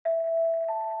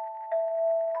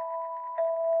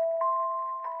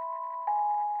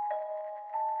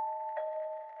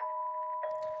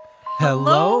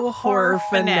Hello, horror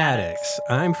fanatics.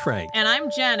 I'm Frank. And I'm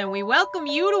Jen, and we welcome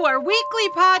you to our weekly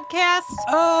podcast.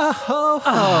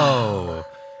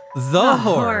 The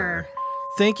horror.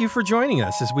 Thank you for joining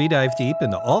us as we dive deep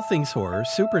into all things horror,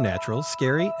 supernatural,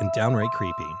 scary, and downright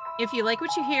creepy. If you like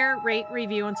what you hear, rate,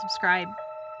 review, and subscribe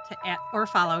or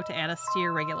follow to add us to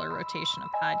your regular rotation of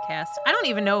podcasts. I don't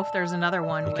even know if there's another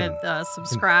one with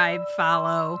subscribe,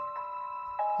 follow.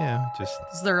 Yeah,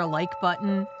 Is there a like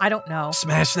button? I don't know.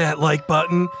 Smash that like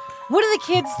button. What are the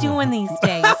kids doing these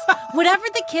days? Whatever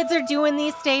the kids are doing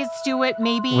these days, do it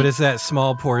maybe. What is that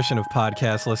small portion of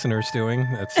podcast listeners doing?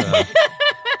 That's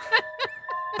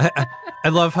I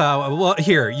love how, well,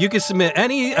 here, you can submit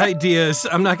any ideas.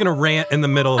 I'm not going to rant in the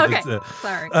middle of it.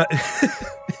 Sorry.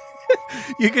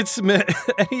 You can submit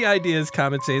any ideas,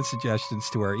 comments, and suggestions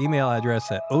to our email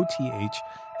address at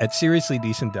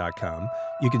oth@seriouslydecent.com.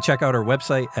 You can check out our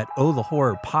website at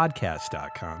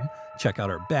ohthehorrorpodcast.com. Check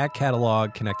out our back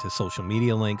catalog, connect to social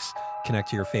media links, connect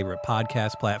to your favorite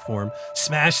podcast platform.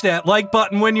 Smash that like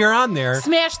button when you're on there.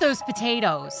 Smash those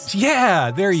potatoes. Yeah,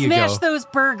 there you go. Smash those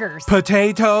burgers.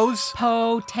 Potatoes.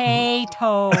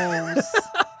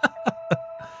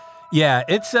 Yeah,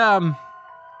 it's, I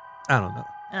don't know.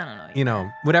 You know,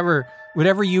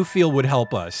 whatever you feel would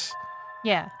help us.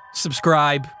 Yeah.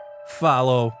 Subscribe,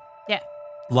 follow. Yeah.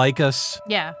 Like us.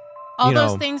 Yeah. All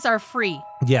those things are free.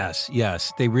 Yes,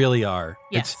 they really are.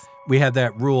 Yes. We have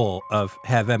that rule of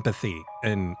have empathy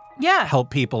and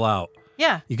help people out.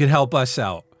 Yeah. You can help us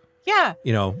out. Yeah.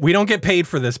 You know, we don't get paid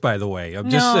for this, by the way. I'm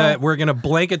just, we're going to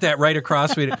blanket that right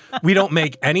across. We don't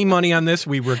make any money on this.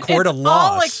 We record a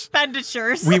loss. All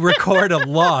expenditures. We record a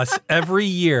loss every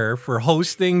year for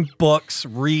hosting, books,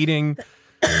 reading,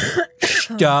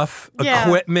 stuff,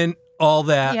 equipment, all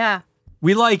that. Yeah.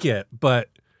 We like it, but,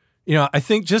 you know, I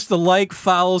think just the like,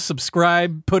 follow,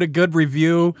 subscribe, put a good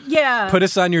review. Yeah. Put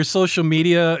us on your social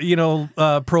media,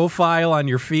 profile on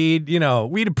your feed. You know,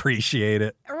 we'd appreciate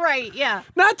it. Right, yeah.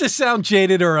 Not to sound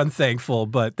jaded or unthankful,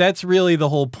 but that's really the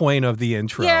whole point of the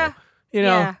intro. Yeah. You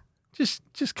know, just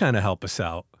kind of help us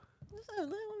out.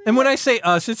 And when I say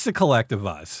us, it's the collective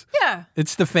us. Yeah.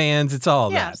 It's the fans. It's all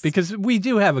that. Because we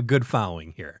do have a good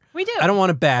following here. We do. I don't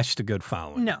want to bash the good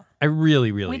following. No. I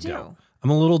really, really we don't. I'm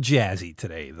a little jazzy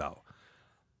today, though.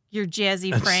 You're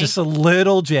jazzy, Frank. It's just a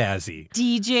little jazzy.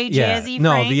 DJ Jazzy,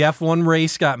 No, Frank? the F1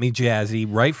 race got me jazzy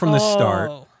right from the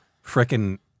start.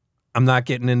 Frickin', I'm not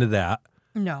getting into that.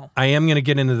 No. I am going to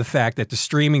get into the fact that the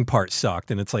streaming part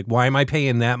sucked, and it's like, why am I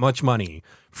paying that much money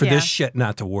for this shit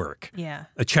not to work? Yeah.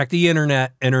 I check the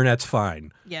internet's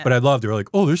fine. Yeah. But I love, they're like,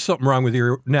 oh, there's something wrong with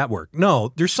your network.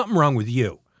 No, there's something wrong with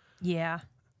you. Yeah.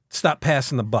 Stop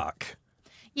passing the buck.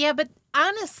 Yeah, but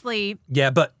honestly.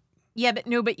 But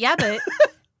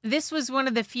this was one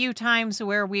of the few times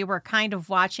where we were kind of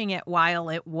watching it while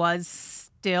it was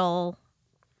still.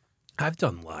 I've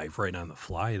done live right on the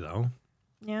fly, though.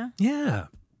 Yeah? Yeah.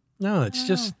 No, it's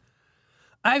just,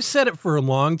 I've said it for a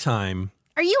long time.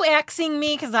 Are you axing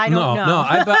me? Because I don't know. No,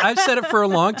 I've said it for a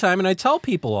long time, and I tell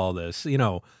people all this,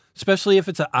 especially if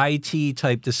it's an IT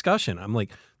type discussion. I'm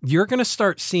like, you're going to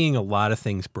start seeing a lot of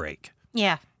things break.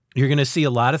 Yeah. You're going to see a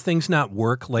lot of things not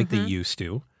work like they used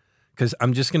to, because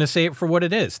I'm just going to say it for what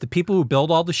it is. The people who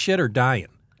build all the shit are dying,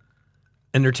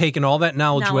 and they're taking all that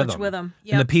knowledge with them.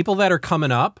 Yep. And the people that are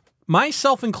coming up,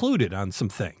 myself included on some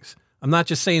things. I'm not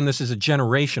just saying this is a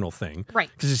generational thing. Right.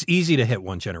 Because it's easy to hit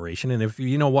one generation. And if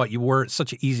you know what, you weren't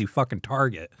such an easy fucking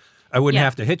target, I wouldn't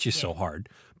have to hit you so hard.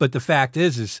 But the fact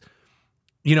is,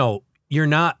 you're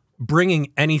not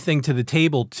bringing anything to the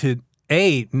table to,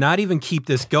 not even keep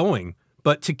this going,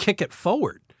 but to kick it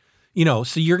forward.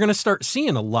 So you're going to start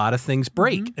seeing a lot of things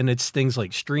break. And it's things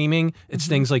like streaming. It's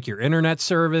things like your internet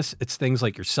service. It's things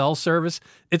like your cell service.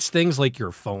 It's things like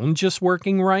your phone just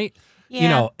working right.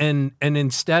 Yeah. And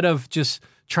instead of just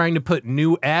trying to put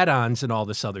new add-ons and all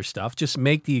this other stuff, just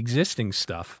make the existing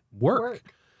stuff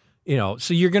work.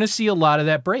 So you're going to see a lot of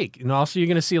that break. And also you're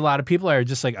going to see a lot of people that are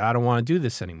just like, I don't want to do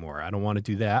this anymore. I don't want to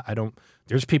do that.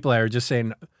 There's people that are just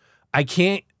saying, I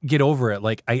can't get over it.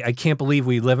 Like, I can't believe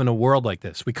we live in a world like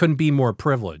this. We couldn't be more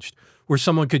privileged where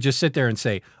someone could just sit there and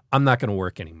say, I'm not going to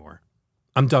work anymore.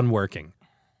 I'm done working.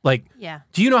 Like,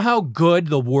 do you know how good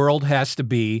the world has to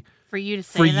be for you to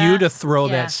say for you to throw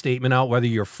that statement out, whether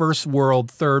you're first world,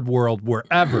 third world,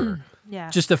 wherever?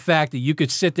 Just the fact that you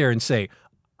could sit there and say,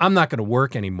 I'm not going to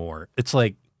work anymore. It's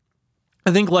like,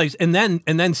 I think like, and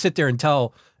then sit there and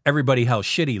tell everybody how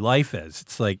shitty life is.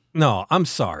 It's like, no, I'm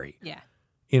sorry. Yeah.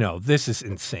 This is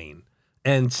insane.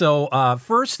 And so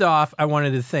first off, I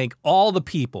wanted to thank all the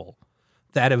people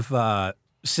that have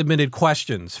submitted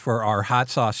questions for our hot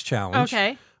sauce challenge.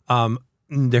 Okay.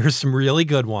 There's some really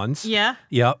good ones. Yeah.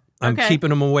 Yep. I'm Okay. keeping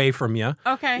them away from you.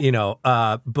 Okay. You know,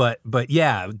 but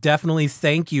yeah, definitely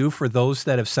thank you for those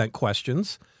that have sent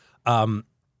questions.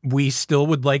 We still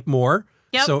would like more.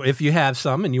 Yep. So if you have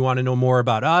some and you want to know more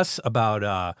about us,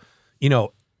 about,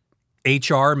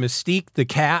 HR Mystique, the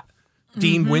cat,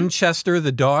 Dean Winchester,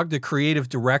 the dog, the creative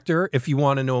director, if you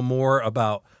want to know more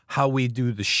about how we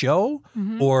do the show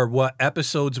or what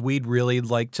episodes we'd really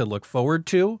like to look forward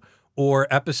to or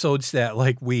episodes that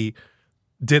like we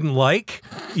didn't like,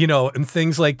 and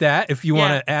things like that. If you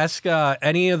want to ask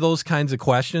any of those kinds of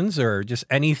questions or just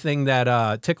anything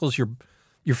that tickles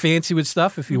your fancy with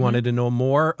stuff, if you wanted to know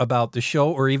more about the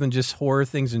show or even just horror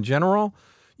things in general,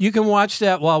 you can watch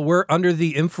that while we're under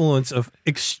the influence of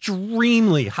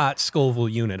extremely hot Scoville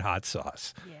unit hot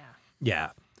sauce.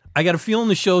 Yeah. I got a feeling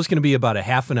the show's going to be about a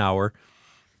half an hour.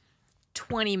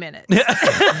 20 minutes.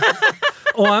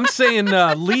 Oh, I'm saying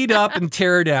lead up and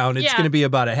tear down. It's going to be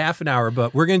about a half an hour,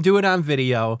 but we're going to do it on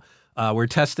video. We're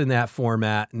testing that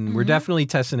format, and we're definitely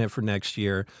testing it for next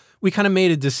year. We kind of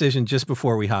made a decision just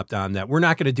before we hopped on that we're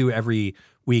not going to do every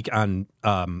week on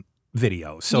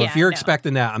video. So if you're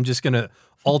expecting that, I'm just going to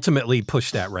ultimately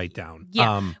push that right down.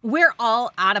 Yeah. We're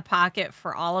all out of pocket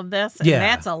for all of this, and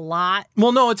that's a lot.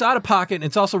 Well, no, it's out of pocket, and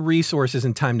it's also resources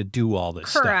and time to do all this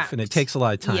stuff, and it takes a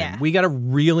lot of time. Yeah. We got a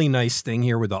really nice thing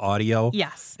here with the audio.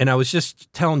 Yes. And I was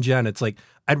just telling Jen, it's like,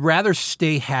 I'd rather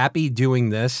stay happy doing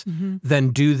this than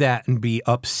do that and be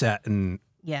upset and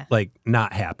like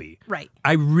not happy. Right.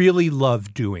 I really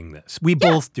love doing this. We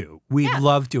both do. We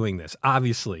love doing this,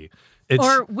 obviously.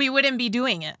 Or we wouldn't be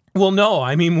doing it. Well, no.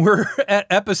 I mean, we're at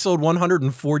episode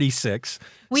 146,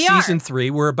 season 3.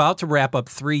 We're about to wrap up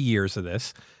 3 years of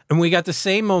this. And we got the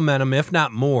same momentum, if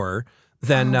not more,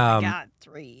 than... oh, my God,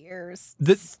 3 years.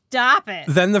 Stop it.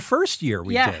 Than the first year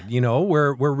we did.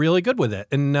 We're really good with it.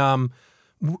 And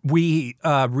we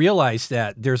realized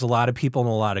that there's a lot of people in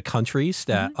a lot of countries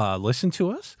that listen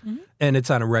to us. And it's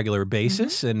on a regular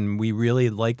basis. And we really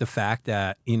like the fact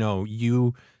that,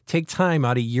 you take time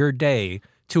out of your day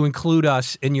to include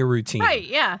us in your routine. Right,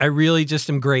 yeah. I really just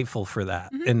am grateful for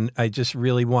that. And I just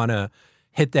really want to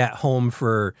hit that home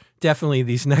for definitely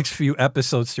these next few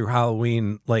episodes through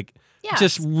Halloween. Like,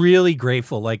 just really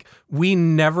grateful. Like, we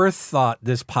never thought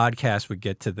this podcast would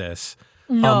get to this.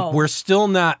 No. We're still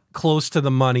not close to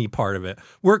the money part of it.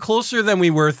 We're closer than we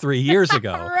were 3 years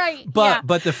ago. Right.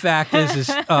 But the fact is,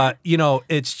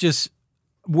 it's just,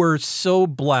 we're so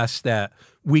blessed that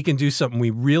we can do something we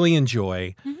really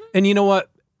enjoy. And you know what?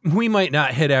 We might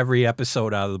not hit every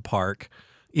episode out of the park.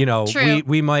 True.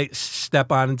 We might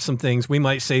step on some things. We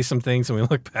might say some things and we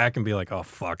look back and be like, oh,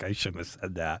 fuck, I shouldn't have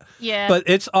said that. Yeah. But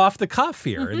it's off the cuff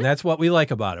here. And that's what we like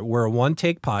about it. We're a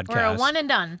one-take podcast. We're a one and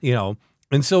done.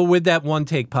 And so with that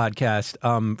one-take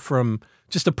podcast, from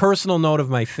just a personal note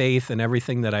of my faith and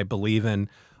everything that I believe in,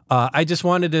 I just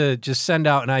wanted to just send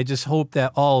out, and I just hope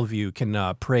that all of you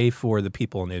can pray for the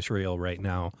people in Israel right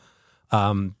now.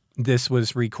 This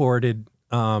was recorded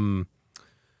the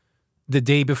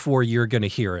day before you're going to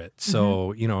hear it.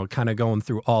 So, kind of going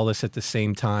through all this at the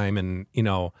same time and,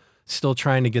 still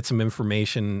trying to get some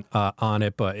information on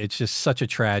it. But it's just such a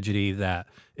tragedy that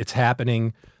it's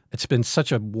happening. It's been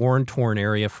such a war-torn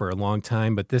area for a long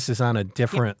time, but this is on a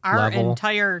different level. Our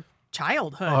entire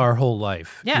childhood. Our whole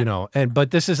life,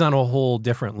 but this is on a whole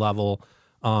different level.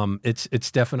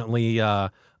 It's definitely,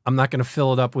 I'm not going to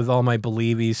fill it up with all my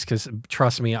believies because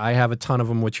trust me, I have a ton of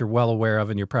them, which you're well aware of.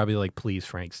 And you're probably like, please,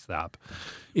 Frank, stop,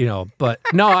 but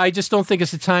no, I just don't think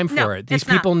it's the time for it. These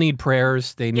people need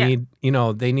prayers. They need,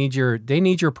 they need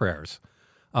your prayers.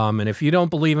 And if you don't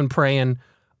believe in praying,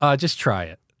 just try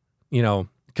it,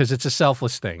 because it's a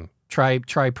selfless thing. Try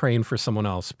praying for someone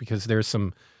else because there's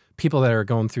some people that are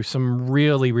going through some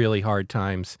really, really hard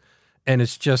times. And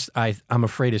it's just, I'm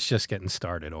afraid it's just getting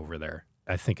started over there.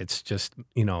 I think it's just,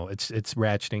 it's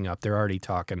ratcheting up. They're already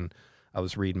talking. I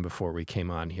was reading before we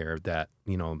came on here that,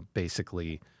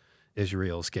 basically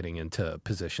Israel's getting into a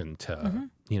position to,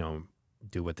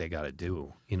 do what they got to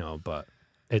do, but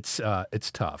it's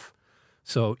tough.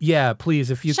 So yeah, please,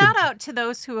 if you Shout out to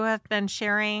those who have been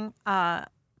sharing,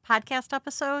 podcast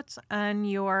episodes on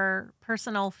your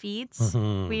personal feeds.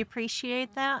 We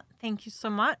appreciate that. Thank you so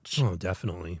much. Oh,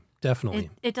 definitely.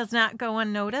 It does not go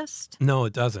unnoticed. No,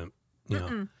 it doesn't.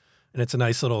 And it's a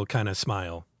nice little kind of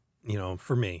smile,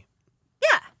 for me.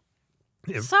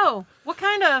 Yeah. So, what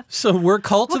kind of... So, we're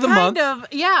Cult of the Month. Cult of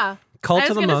the Month. I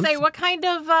was going to say, what kind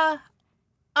of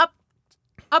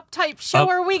uptype show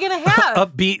are we going to have?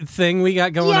 Upbeat thing we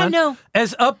got going on? Yeah, no.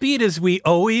 As upbeat as we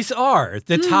always are.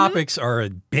 The topics are a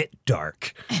bit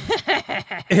dark.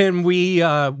 And we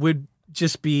would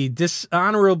just be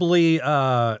dishonorably,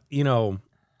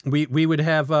 we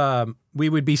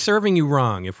would be serving you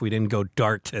wrong if we didn't go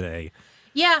dark today.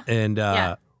 Yeah. And,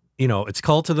 it's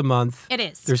cult of the month. It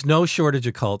is. There's no shortage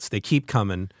of cults. They keep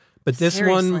coming. But this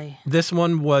Seriously.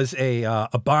 one was a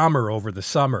bomber over the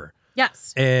summer.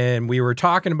 Yes. And we were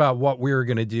talking about what we were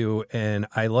going to do. And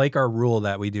I like our rule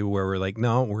that we do where we're like,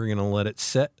 no, we're going to let it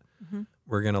sit. Mm-hmm.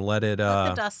 We're going to let it... let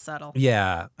the dust settle.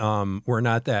 Yeah. We're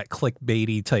not that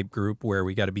clickbaity type group where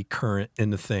we got to be current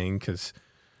in the thing because...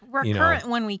 We're current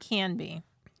when we can be.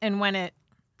 And when it...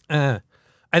 I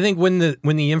think when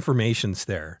the information's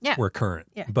there, we're current.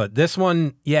 Yeah. But this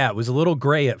one, it was a little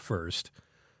gray at first.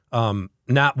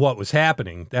 Not what was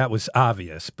happening. That was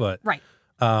obvious. But right.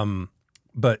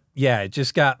 It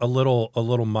just got a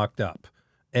little mucked up.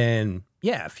 And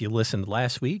if you listened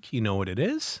last week, you know what it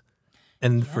is.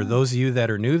 And for those of you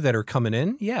that are new that are coming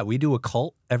in, we do a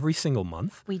cult every single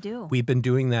month. We do. We've been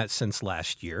doing that since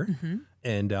last year. Mm-hmm.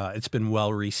 And it's been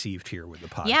well received here with the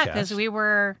podcast. Yeah, because we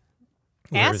were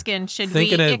asking, should we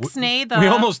ixnay the... We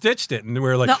almost ditched it, and we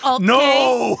were like,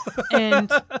 no! And,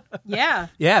 yeah.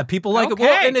 Yeah, people like it.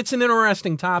 Well, and it's an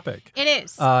interesting topic. It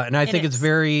is. And I think it's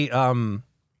very...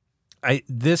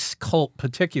 this cult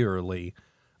particularly,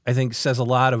 I think, says a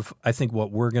lot of,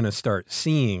 what we're going to start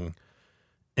seeing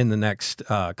in the next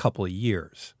couple of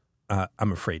years,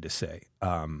 I'm afraid to say.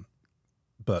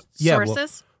 But,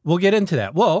 Sources? We'll get into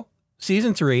that. Well,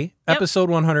 Season 3, Episode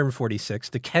 146,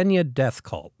 The Kenya Death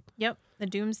Cult. Yep. The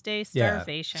Doomsday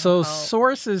Starvation. So cult.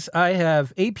 sources, I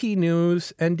have AP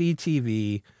News,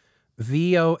 NDTV,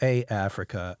 VOA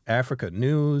Africa, Africa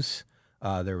News.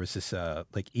 There was this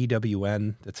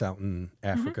EWN that's out in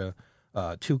Africa,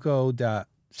 tuco.co.ke,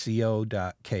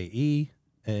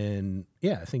 and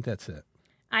I think that's it.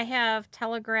 I have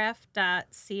telegraph.co.uk,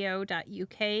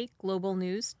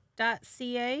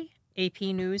 globalnews.ca,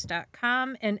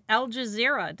 apnews.com, and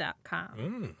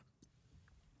aljazeera.com.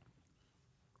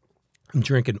 I'm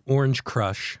drinking Orange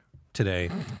Crush today,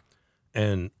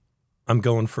 and I'm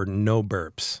going for no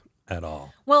burps at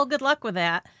all. Well, good luck with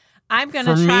that. I'm going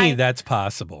to try. For me, that's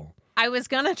possible. I was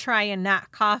going to try and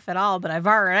not cough at all, but I've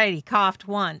already coughed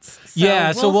once.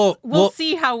 So so we'll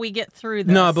see how we get through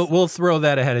this. No, but we'll throw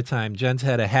that ahead of time. Jen's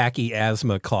had a hacky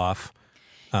asthma cough.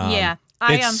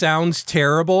 It sounds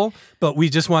terrible, but we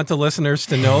just want the listeners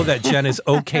to know that Jen is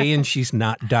okay and she's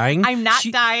not dying. I'm not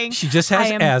dying. She just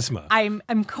has asthma. I'm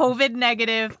COVID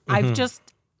negative. Mm-hmm.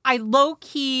 I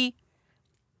low-key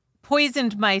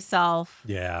poisoned myself.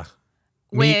 Yeah.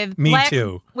 With me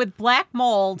too. With black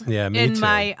mold in too.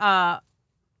 my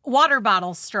water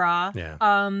bottle straw. Yeah.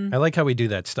 I like how we do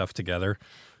that stuff together.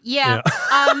 Yeah.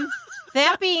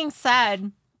 That being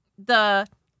said, the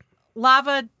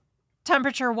lava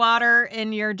temperature water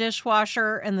in your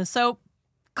dishwasher and the soap,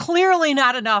 clearly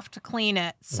not enough to clean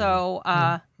it. So,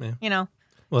 get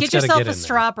yourself a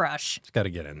straw brush. It's got to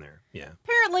get in there. Yeah.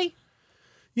 Apparently.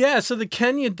 Yeah. So the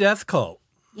Kenya Death Cult.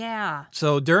 Yeah.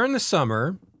 So during the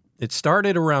summer, it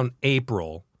started around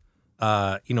April.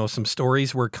 Some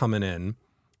stories were coming in,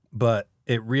 but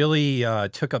it really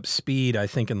took up speed, I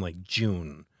think, in like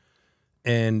June.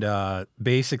 And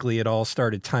basically it all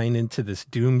started tying into this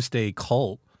doomsday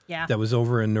cult that was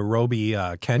over in Nairobi,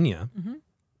 Kenya. Mm-hmm.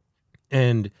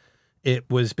 And it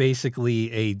was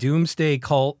basically a doomsday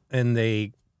cult, and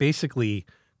they basically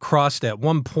crossed at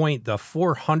one point the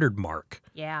 400 mark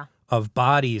of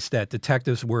bodies that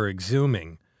detectives were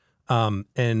exhuming. And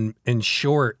in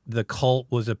short, the cult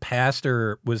was a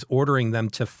pastor was ordering them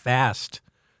to fast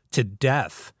to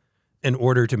death in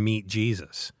order to meet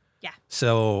Jesus. Yeah.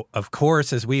 So, of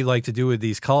course, as we like to do with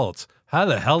these cults, how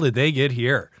the hell did they get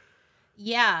here?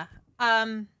 Yeah.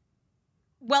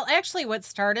 Well, actually, what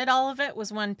started all of it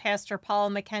was when Pastor Paul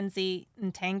Mackenzie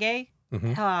Ntange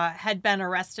had been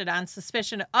arrested on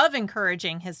suspicion of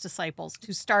encouraging his disciples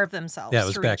to starve themselves. Yeah, it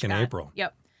was back in April.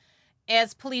 Yep.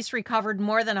 As police recovered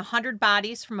more than 100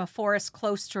 bodies from a forest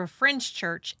close to a fringe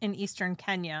church in eastern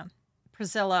Kenya,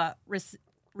 Priscilla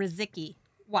Riziki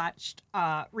watched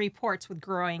reports with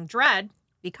growing dread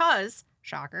because,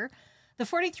 shocker, the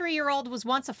 43-year-old was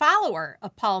once a follower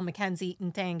of Paul Mackenzie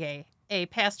Ntange, a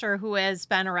pastor who has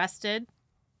been arrested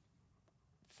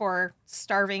for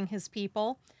starving his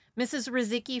people. Mrs.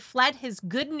 Riziki fled his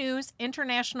Good News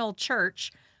International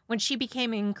Church when she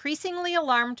became increasingly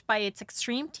alarmed by its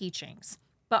extreme teachings,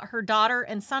 but her daughter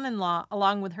and son-in-law,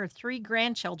 along with her 3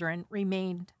 grandchildren,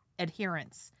 remained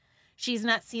adherents. She's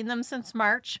not seen them since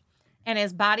March, and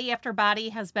as body after body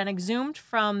has been exhumed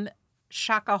from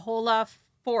Shakahola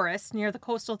Forest near the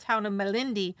coastal town of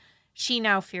Malindi, she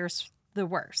now fears the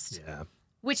worst. Yeah.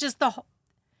 Which is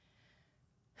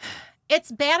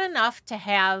It's bad enough to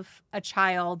have a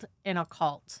child in a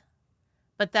cult.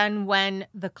 But then when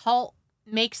the cult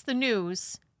makes the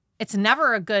news, it's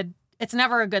never a good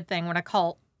thing when a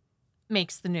cult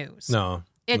makes the news. No,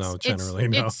 generally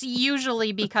no. It's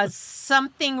usually because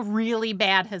something really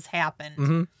bad has happened.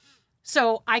 Mm-hmm.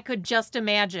 So I could just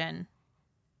imagine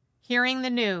hearing the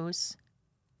news,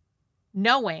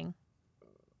 knowing,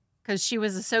 because she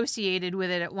was associated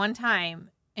with it at one time,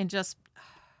 and just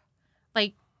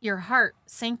like your heart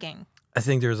sinking. I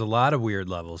think there's a lot of weird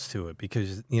levels to it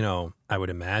because, I would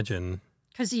imagine.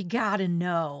 Because you got to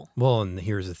know. Well, and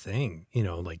here's the thing,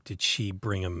 like, did she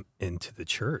bring him into the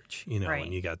church, Right.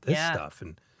 and you got this stuff.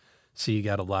 And so you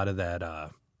got a lot of that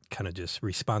kind of just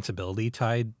responsibility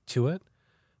tied to it.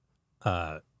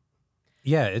 So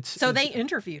they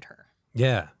interviewed her.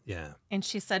 Yeah. And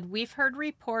she said, "We've heard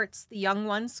reports the young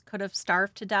ones could have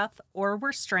starved to death or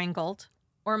were strangled,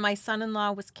 or my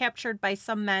son-in-law was captured by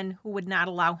some men who would not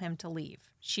allow him to leave,"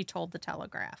 she told the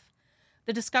Telegraph.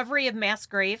 The discovery of mass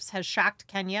graves has shocked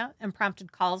Kenya and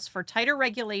prompted calls for tighter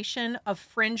regulation of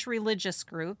fringe religious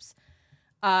groups.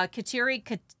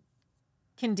 Kithure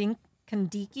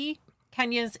Kindiki,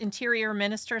 Kenya's interior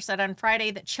minister, said on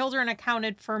Friday that children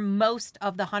accounted for most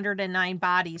of the 109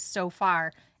 bodies so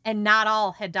far, and not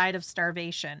all had died of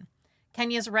starvation.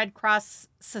 Kenya's Red Cross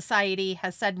Society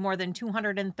has said more than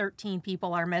 213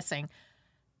 people are missing.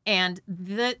 And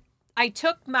I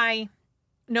took my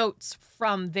notes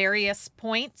from various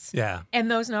points. Yeah.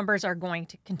 And those numbers are going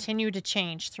to continue to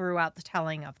change throughout the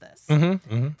telling of this.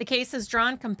 Mm-hmm, mm-hmm. The case has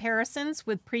drawn comparisons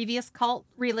with previous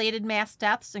cult-related mass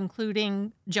deaths,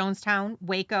 including Jonestown,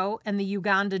 Waco, and the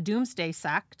Uganda Doomsday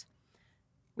Sect.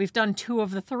 We've done 2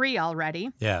 of the 3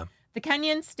 already. Yeah. The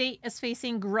Kenyan state is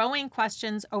facing growing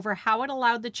questions over how it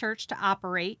allowed the church to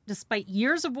operate, despite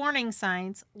years of warning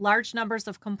signs, large numbers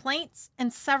of complaints,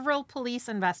 and several police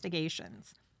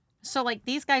investigations. So,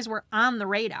 these guys were on the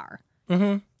radar.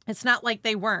 Mm-hmm. It's not like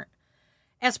they weren't.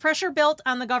 As pressure built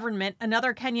on the government,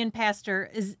 another Kenyan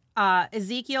pastor,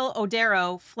 Ezekiel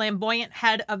Odero, flamboyant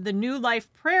head of the New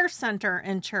Life Prayer Center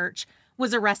and Church,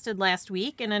 was arrested last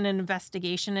week in an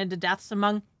investigation into deaths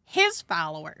among his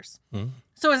followers. Mm.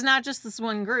 So it's not just this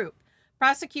one group.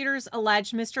 Prosecutors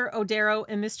allege Mr. Odero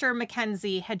and Mr.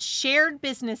 McKenzie had shared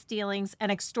business dealings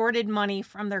and extorted money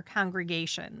from their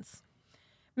congregations.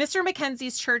 Mr.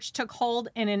 McKenzie's church took hold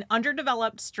in an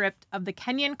underdeveloped strip of the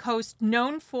Kenyan coast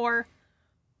known for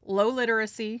low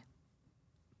literacy,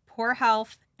 poor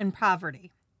health, and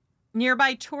poverty.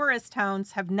 Nearby tourist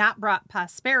towns have not brought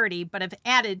prosperity, but have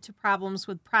added to problems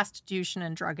with prostitution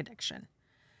and drug addiction.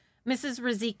 Mrs.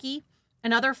 Riziki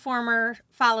and other former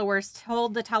followers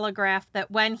told the Telegraph that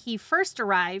when he first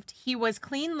arrived, he was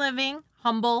clean living,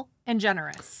 humble, and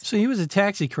generous. So he was a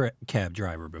taxi cab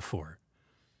driver before.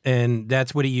 And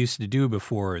that's what he used to do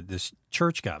before this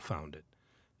church got founded.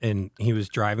 And he was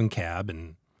driving cab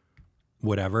and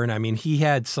whatever. And I mean, he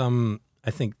had some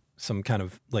kind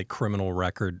of criminal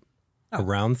record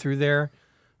around through there.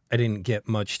 I didn't get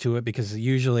much to it because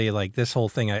usually this whole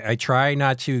thing, I try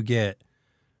not to get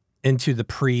into the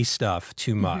pre-stuff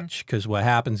too much because what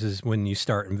happens is when you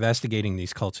start investigating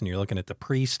these cults and you're looking at the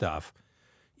pre-stuff,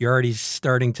 you're already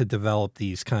starting to develop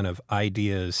these kind of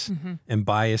ideas and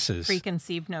biases.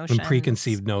 Preconceived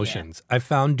notions. Yeah. I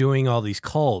found doing all these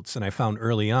cults, and I found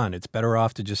early on, it's better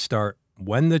off to just start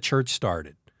when the church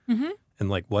started and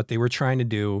what they were trying to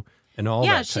do and all that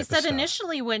type of stuff. Yeah, she said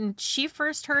initially when she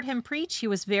first heard him preach, he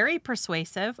was very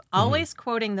persuasive, always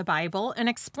quoting the Bible and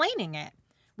explaining it.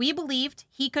 We believed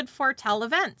he could foretell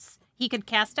events. He could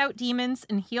cast out demons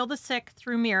and heal the sick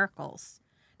through miracles.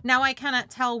 Now I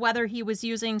cannot tell whether he was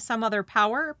using some other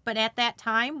power, but at that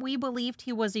time we believed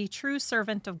he was a true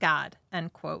servant of God,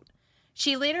 end quote.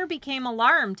 She later became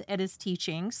alarmed at his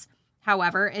teachings,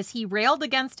 however, as he railed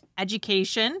against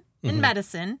education and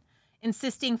medicine,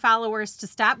 insisting followers to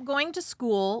stop going to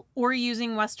school or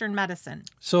using Western medicine.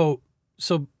 So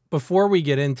before we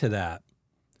get into that,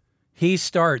 he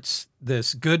starts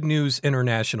this Good News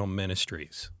International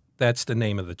Ministries. That's the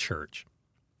name of the church.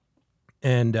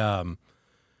 And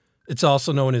it's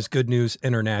also known as Good News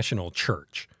International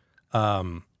Church,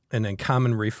 and then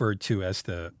commonly referred to as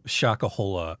the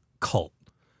Shakahola cult.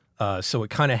 So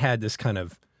it kind of had this kind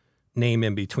of name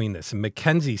in between this. And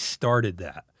Mackenzie started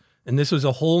that. And this was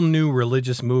a whole new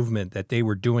religious movement that they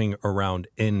were doing around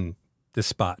in the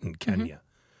spot in Kenya.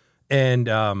 And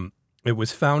it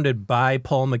was founded by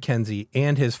Paul Mackenzie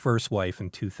and his first wife in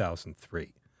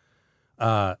 2003.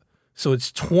 So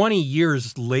it's 20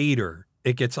 years later,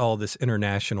 it gets all this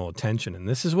international attention. And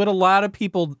this is what a lot of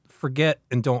people forget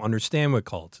and don't understand with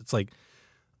cults. It's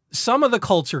some of the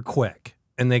cults are quick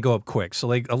and they go up quick. So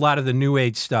like a lot of the new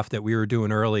age stuff that we were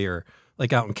doing earlier,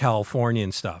 like out in California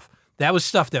and stuff, that was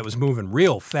stuff that was moving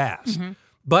real fast.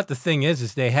 But the thing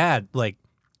is they had like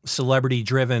celebrity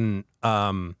driven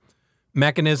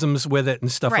mechanisms with it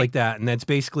and stuff like that. And that's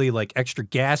basically like extra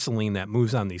gasoline that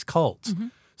moves on these cults.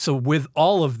 So with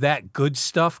all of that good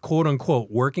stuff, quote unquote,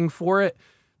 working for it,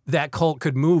 that cult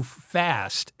could move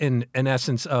fast in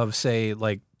essence of, say,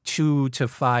 like 2 to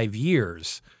 5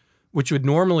 years, which would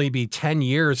normally be 10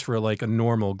 years for like a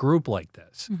normal group like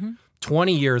this,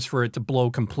 20 years for it to blow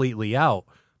completely out.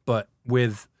 But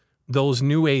with those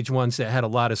new age ones that had a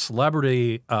lot of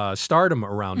celebrity stardom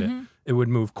around it, it would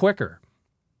move quicker.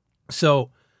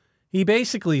 So he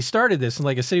basically started this, and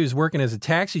like I said, he was working as a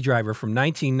taxi driver from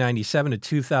 1997 to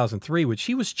 2003, which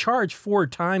he was charged 4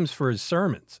 times for his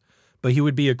sermons, but he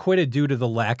would be acquitted due to the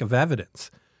lack of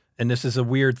evidence. And this is a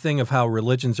weird thing of how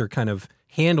religions are kind of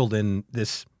handled in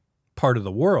this part of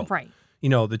the world. Right. You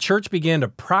know, the church began to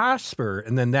prosper,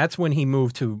 and then that's when he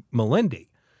moved to Malindi.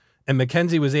 And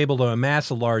Mackenzie was able to amass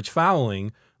a large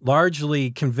following,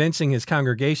 largely convincing his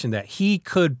congregation that he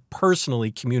could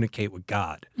personally communicate with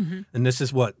God. And this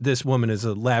is what this woman is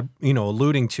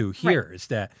alluding to here, is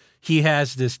that he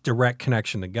has this direct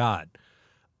connection to God.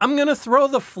 I'm going to throw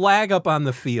the flag up on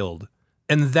the field,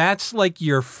 and that's like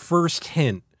your first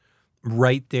hint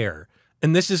right there.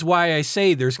 And this is why I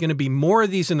say there's going to be more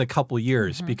of these in a couple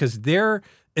years, because there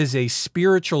is a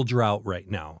spiritual drought right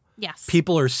now. Yes.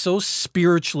 People are so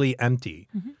spiritually empty.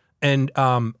 And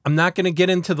I'm not going to get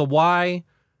into the why.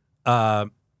 I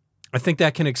think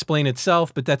that can explain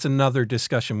itself, but that's another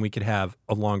discussion we could have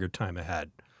a longer time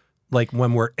ahead, like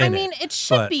when we're in it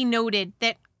should be noted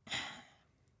that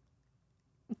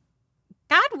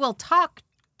God will talk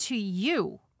to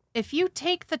you if you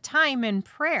take the time in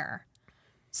prayer.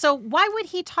 So why would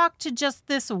he talk to just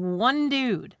this one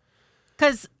dude?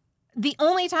 Because the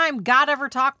only time God ever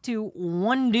talked to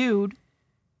one dude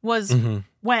was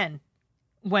when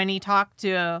he talked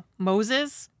to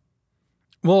Moses,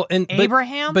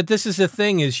 Abraham. But this is the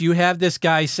thing, is you have this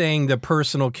guy saying the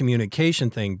personal communication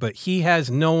thing, but he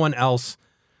has no one else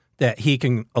that he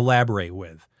can elaborate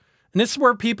with. And this is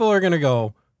where people are going to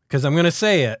go, because I'm going to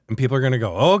say it, and people are going to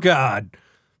go, oh, God.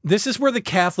 This is where the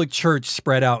Catholic Church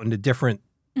spread out into different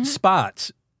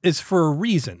spots, is for a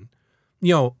reason.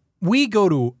 You know, we go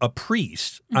to a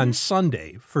priest on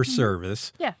Sunday for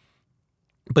service. Yeah.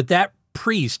 But that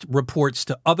priest reports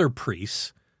to other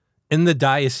priests in the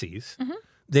diocese.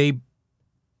 They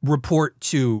report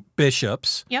to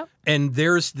bishops. Yep. And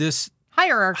there's this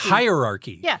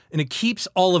hierarchy. Yeah. And it keeps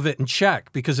all of it in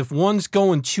check, because if one's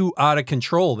going too out of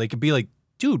control, they could be like,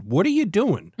 dude, what are you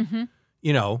doing?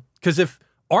 You know, because if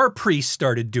our priest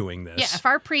started doing this. Yeah, if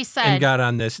our priest said. And got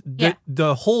on this,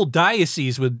 the whole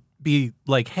diocese would be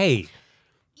like, hey.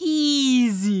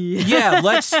 Easy. Yeah,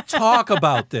 let's talk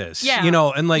about this. Yeah. You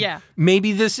know, and like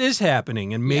maybe this is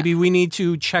happening, and maybe we need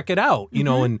to check it out, you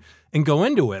know, and go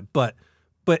into it. But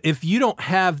if you don't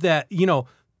have that, you know,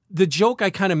 the joke I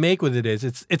kind of make with it is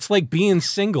it's like being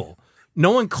single.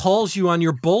 No one calls you on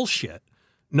your bullshit.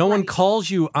 No one calls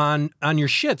you on your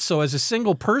shit. So as a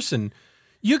single person,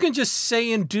 you can just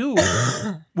say and do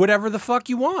whatever the fuck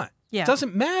you want. Yeah. It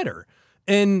doesn't matter.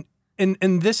 And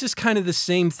this is kind of the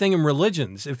same thing in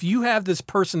religions. If you have this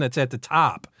person that's at the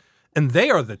top, and they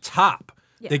are the top,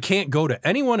 they can't go to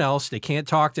anyone else, they can't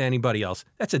talk to anybody else,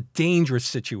 that's a dangerous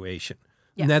situation.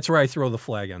 And that's where I throw the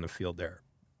flag on the field there.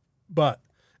 But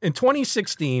in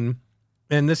 2016,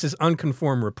 and this is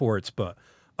unconfirmed reports, but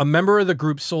a member of the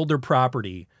group sold their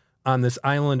property on this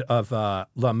island of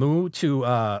Lamu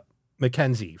to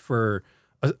Mackenzie for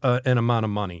an amount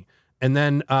of money. And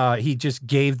then he just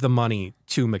gave the money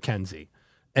to Mackenzie.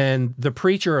 And the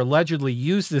preacher allegedly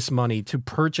used this money to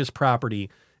purchase property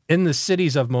in the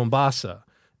cities of Mombasa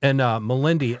and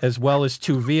Malindi, as well as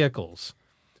 2 vehicles.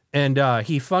 And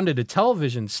he funded a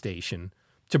television station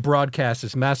to broadcast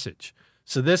his message.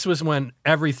 So this was when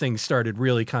everything started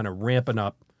really kind of ramping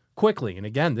up quickly. And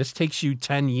again, this takes you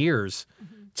 10 years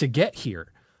to get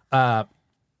here.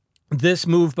 This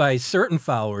move by certain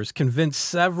followers convinced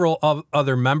several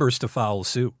other members to follow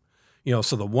suit. You know,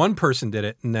 so the one person did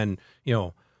it, and then, you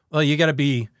know, well, you got to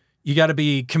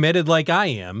be committed like I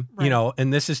am, you know,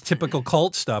 and this is typical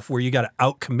cult stuff where you got to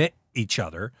outcommit each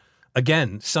other.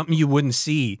 Again, something you wouldn't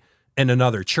see in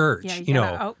another church. Yeah, you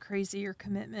gotta out crazy your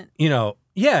commitment. You know,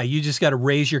 yeah, you just got to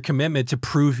raise your commitment to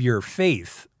prove your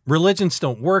faith. Religions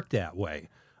don't work that way.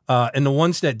 And the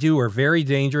ones that do are very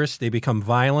dangerous. They become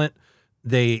violent.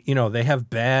 They, you know, they have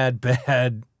bad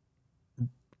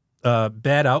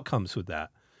outcomes with that.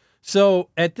 So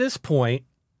at this point,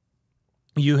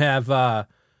 you have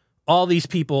all these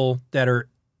people that are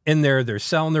in there. They're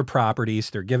selling their properties.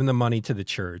 They're giving the money to the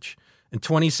church. In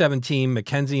 2017,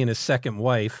 Mackenzie and his second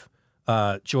wife,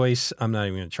 Joyce, I'm not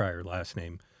even going to try her last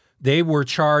name, they were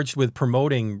charged with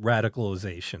promoting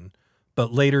radicalization,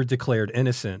 but later declared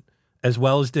innocent, as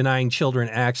well as denying children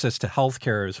access to health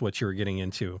care, is what you were getting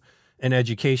into, and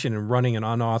education, and running an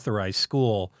unauthorized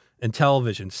school and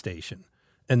television station.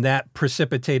 And that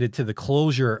precipitated to the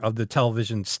closure of the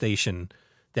television station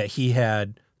that he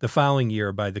had the following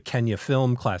year by the Kenya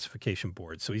Film Classification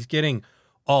Board. So he's getting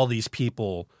all these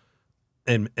people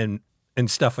and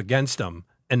stuff against him.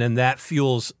 And then that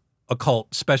fuels a cult,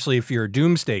 especially if you're a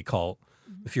doomsday cult.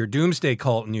 If you're a doomsday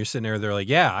cult and you're sitting there, they're like,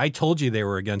 yeah, I told you they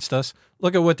were against us.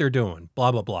 Look at what they're doing,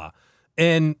 blah, blah, blah.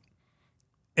 And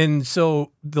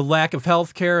so the lack of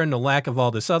health care and the lack of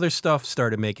all this other stuff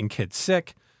started making kids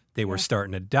sick. They were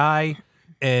starting to die.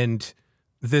 And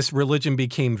this religion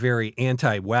became very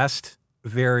anti-West,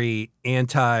 very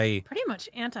pretty much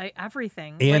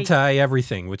anti-everything.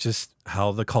 Anti-everything, which is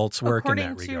how the cults work in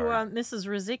that regard. According to Mrs.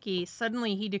 Rizicki,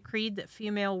 suddenly he decreed that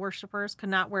female worshipers could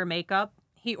not wear makeup.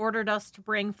 He ordered us to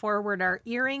bring forward our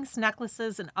earrings,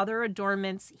 necklaces, and other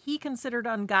adornments he considered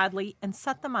ungodly and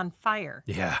set them on fire.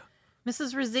 Yeah.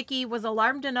 Mrs. Rizicki was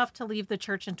alarmed enough to leave the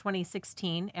church in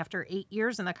 2016 after 8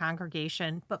 years in the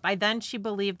congregation, but by then she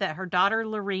believed that her daughter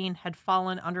Lorene had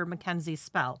fallen under Mackenzie's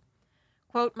spell.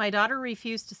 Quote, my daughter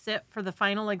refused to sit for the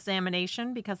final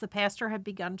examination because the pastor had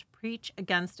begun to preach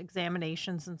against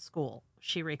examinations in school,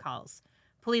 she recalls.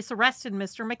 Police arrested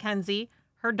Mr. Mackenzie,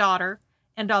 her daughter,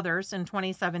 and others in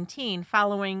 2017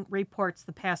 following reports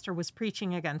the pastor was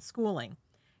preaching against schooling.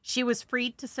 She was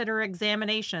freed to sit her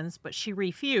examinations, but she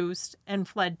refused and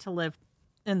fled to live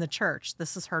in the church.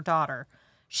 This is her daughter.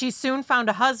 She soon found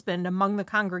a husband among the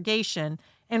congregation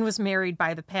and was married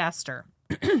by the pastor.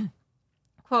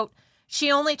 Quote, she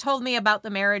only told me about the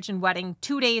marriage and wedding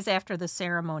 2 days after the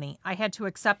ceremony. I had to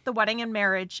accept the wedding and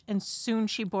marriage, and soon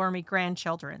she bore me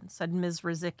grandchildren, said Ms.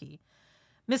 Rizicki.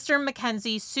 Mr.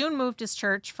 Mackenzie soon moved his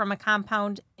church from a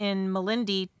compound in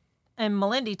Malindi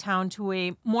Town to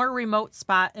a more remote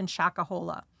spot in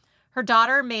Shakahola. Her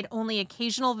daughter made only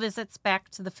occasional visits back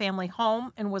to the family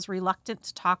home and was reluctant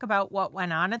to talk about what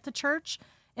went on at the church,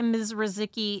 and Ms.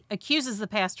 Rizicki accuses the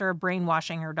pastor of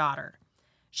brainwashing her daughter.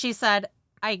 She said,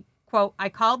 quote, I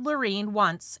called Lorene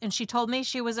once, and she told me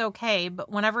she was okay, but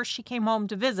whenever she came home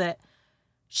to visit,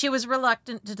 she was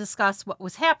reluctant to discuss what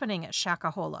was happening at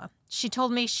Shakahola. She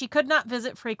told me she could not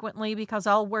visit frequently because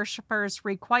all worshipers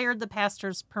required the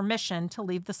pastor's permission to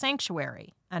leave the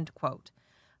sanctuary, end quote.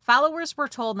 Followers were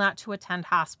told not to attend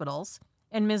hospitals,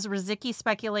 and Ms. Rizicki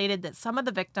speculated that some of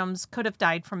the victims could have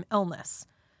died from illness.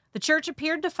 The church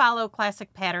appeared to follow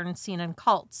classic patterns seen in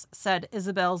cults, said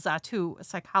Isabel Zatu, a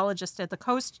psychologist at the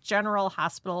Coast General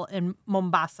Hospital in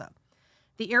Mombasa.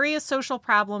 The area's social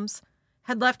problems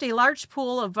had left a large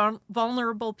pool of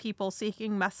vulnerable people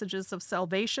seeking messages of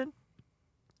salvation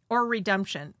or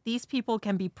redemption. These people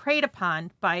can be preyed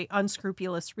upon by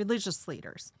unscrupulous religious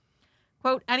leaders.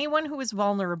 Quote, anyone who is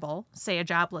vulnerable, say a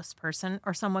jobless person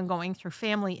or someone going through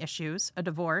family issues, a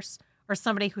divorce, or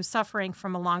somebody who's suffering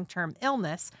from a long-term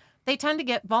illness, they tend to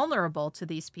get vulnerable to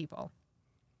these people.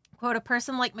 Quote, a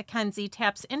person like Mackenzie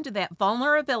taps into that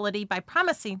vulnerability by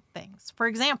promising things, for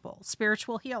example,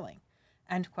 spiritual healing,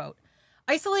 end quote.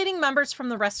 Isolating members from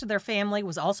the rest of their family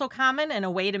was also common and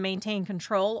a way to maintain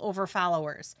control over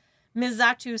followers. Ms.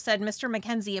 Zatu said Mr.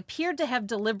 Mackenzie appeared to have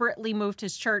deliberately moved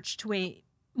his church to a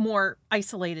more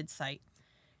isolated site.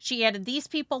 She added, these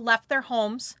people left their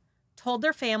homes, told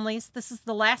their families, this is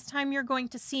the last time you're going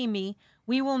to see me.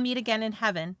 We will meet again in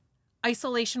heaven.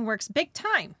 Isolation works big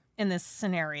time in this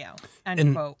scenario,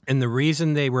 end quote. And the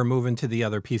reason they were moving to the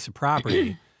other piece of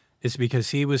property is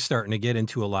because he was starting to get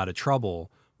into a lot of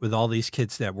trouble with all these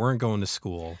kids that weren't going to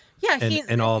school. Yeah,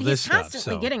 and all this stuff. He's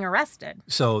constantly getting arrested.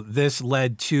 So this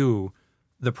led to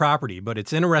the property. But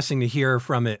it's interesting to hear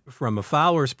from it from a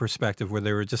follower's perspective where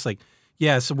they were just like,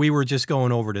 yeah, so we were just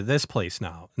going over to this place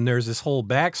now. And there's this whole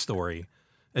backstory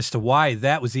as to why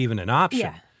that was even an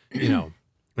option. Yeah.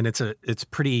 And it's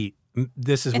pretty,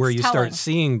 this is where you telling. Start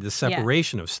seeing the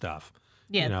separation of stuff.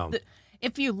 Yeah.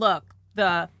 If you look,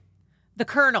 the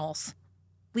kernels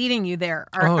leading you there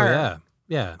are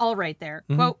yeah. all right there.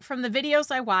 Mm-hmm. Quote, from the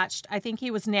videos I watched, I think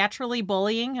he was naturally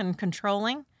bullying and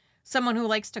controlling, someone who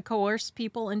likes to coerce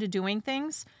people into doing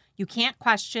things. You can't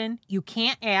question, you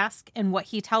can't ask, and what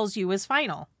he tells you is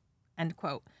final, end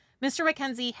quote. Mr.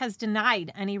 Mackenzie has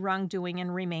denied any wrongdoing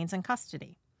and remains in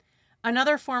custody.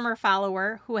 Another former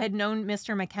follower who had known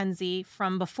Mr. Mackenzie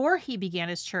from before he began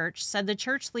his church said the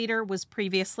church leader was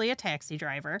previously a taxi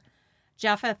driver.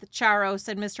 Japheth Charo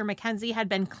said Mr. Mackenzie had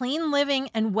been clean living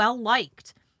and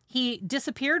well-liked. He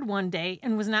disappeared one day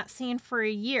and was not seen for a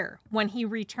year. When he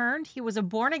returned, he was a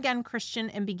born-again Christian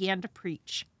and began to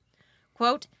preach.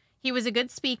 Quote, he was a good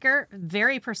speaker,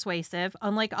 very persuasive,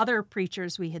 unlike other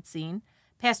preachers we had seen.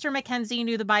 Pastor Mackenzie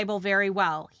knew the Bible very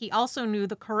well. He also knew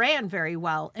the Quran very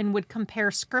well and would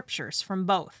compare scriptures from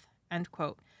both, end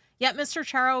quote. Yet Mr.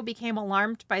 Charo became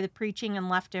alarmed by the preaching and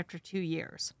left after 2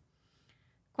 years.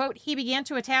 Quote, he began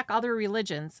to attack other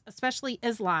religions, especially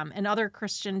Islam and other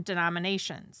Christian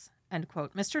denominations, end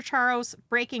quote. Mr. Charo's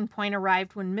breaking point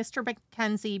arrived when Mr.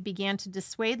 Mackenzie began to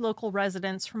dissuade local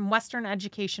residents from Western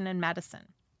education and medicine.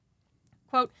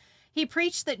 Quote, he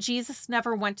preached that Jesus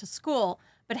never went to school,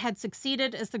 but had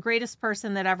succeeded as the greatest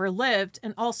person that ever lived,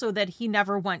 and also that he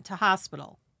never went to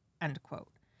hospital, end quote.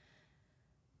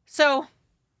 So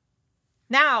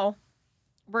now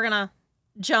we're going to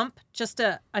jump just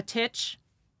a titch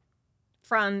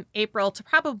from April to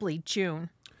probably June.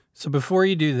 So before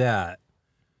you do that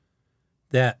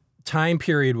time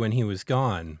period when he was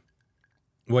gone,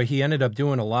 what he ended up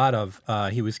doing a lot of,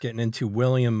 he was getting into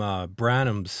William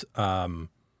Branham's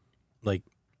like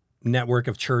network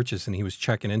of churches, and he was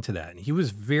checking into that, and he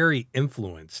was very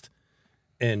influenced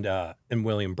in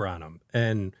William Branham.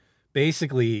 And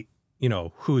basically, you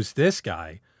know, who's this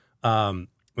guy?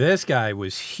 This guy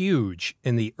was huge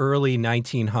in the early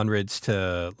 1900s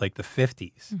to like the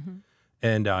 50s. Mm-hmm.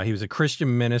 And he was a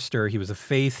Christian minister. He was a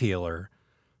faith healer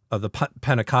of the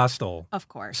Pentecostal of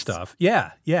course stuff.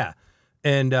 Yeah, yeah.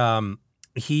 And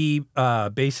he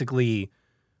basically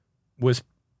was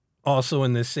also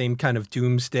in this same kind of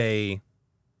doomsday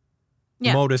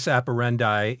modus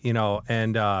operandi, you know,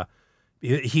 and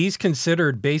he's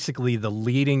considered basically the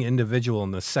leading individual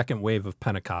in the second wave of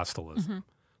Pentecostalism. Mm-hmm.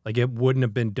 Like, it wouldn't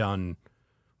have been done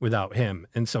without him.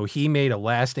 And so he made a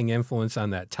lasting influence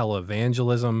on that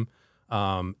televangelism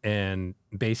and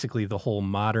basically the whole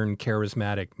modern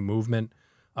charismatic movement.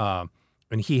 And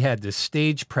he had this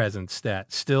stage presence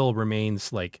that still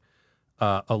remains like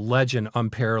a legend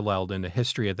unparalleled in the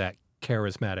history of that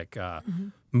charismatic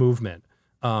movement.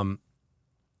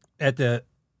 At the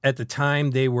time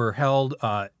they were held,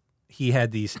 he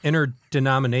had these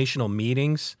interdenominational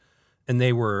meetings, and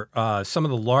they were some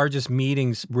of the largest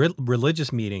meetings,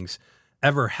 religious meetings,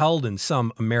 ever held in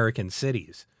some American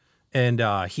cities. And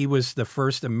he was the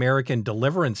first American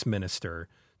deliverance minister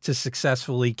to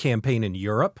successfully campaign in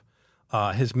Europe.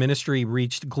 His ministry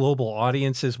reached global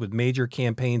audiences with major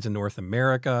campaigns in North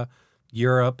America,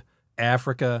 Europe,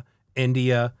 Africa,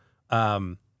 India,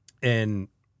 and,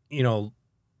 you know,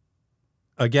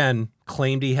 again,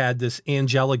 claimed he had this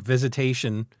angelic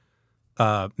visitation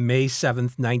May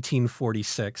 7th,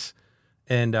 1946.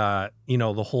 And, you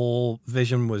know, the whole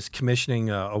vision was commissioning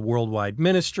a worldwide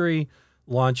ministry,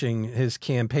 launching his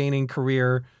campaigning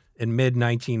career in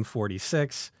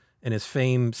mid-1946. And his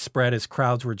fame spread as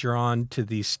crowds were drawn to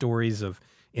these stories of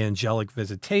angelic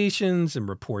visitations and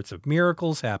reports of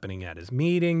miracles happening at his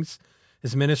meetings.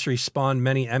 His ministry spawned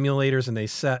many emulators, and they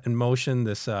set in motion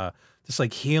this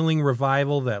like healing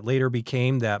revival that later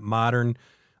became that modern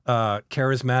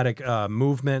charismatic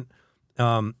movement.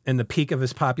 In the peak of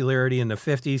his popularity in the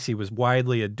 50s, he was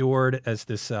widely adored as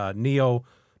this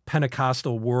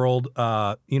neo-Pentecostal world,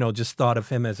 you know, just thought of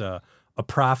him as a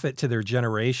prophet to their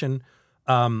generation.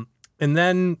 And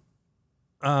then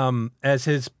as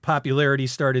his popularity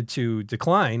started to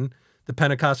decline, the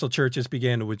Pentecostal churches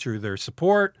began to withdraw their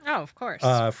support. Oh, of course.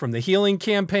 From the healing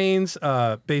campaigns,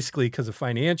 basically because of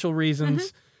financial reasons.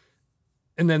 Mm-hmm.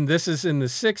 And then this is in the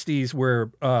 60s where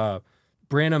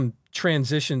Branham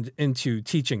transitioned into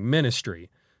teaching ministry.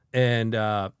 And,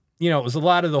 you know, it was a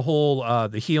lot of the whole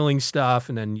the healing stuff.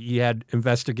 And then you had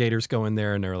investigators go in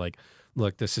there and they're like,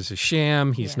 look, this is a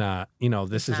sham. He's not, you know,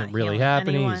 this isn't really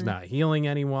happening. Anyone. He's not healing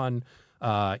anyone,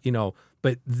 you know.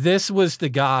 But this was the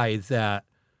guy that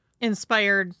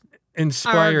inspired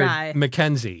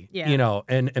Mackenzie, you know,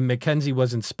 and Mackenzie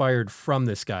was inspired from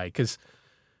this guy because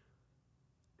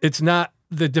it's not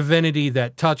the divinity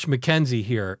that touched Mackenzie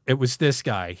here. It was this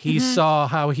guy. He saw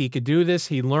how he could do this.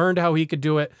 He learned how he could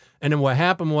do it. And then what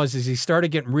happened was he started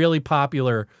getting really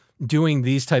popular doing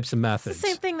these types of methods. It's the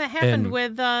same thing that happened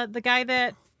with the guy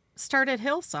that started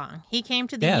Hillsong. He came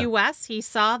to the U.S. He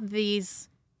saw these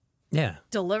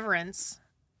deliverance,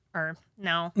 or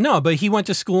no. No, but he went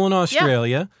to school in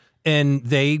Australia, and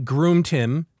they groomed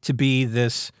him to be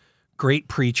this great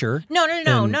preacher. No.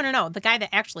 The guy that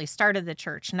actually started the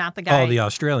church, not the guy. Oh, the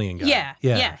Australian guy.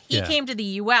 Yeah. He came to the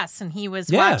U.S. and he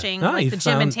was watching the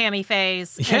Jim and Tammy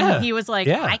Fays. Yeah. And he was like,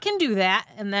 I can do that.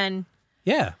 And then...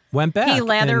 Yeah, went back. He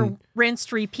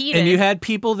rinsed, repeated. And you had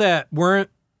people that weren't,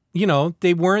 you know,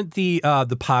 they weren't the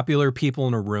popular people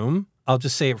in a room. I'll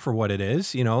just say it for what it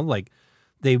is. You know, like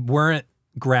they weren't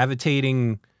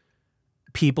gravitating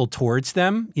people towards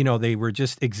them. You know, they were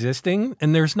just existing,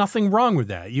 and there's nothing wrong with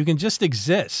that. You can just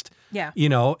exist. Yeah. You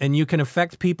know, and you can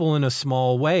affect people in a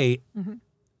small way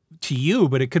to you,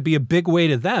 but it could be a big way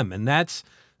to them. And that's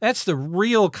the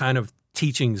real kind of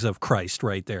teachings of Christ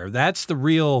right there. That's the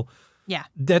real,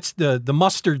 that's the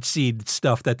mustard seed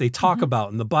stuff that they talk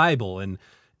about in the Bible. And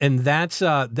that's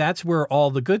where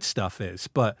all the good stuff is.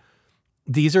 But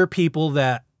these are people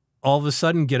that all of a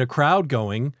sudden get a crowd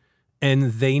going,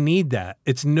 and they need that.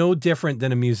 It's no different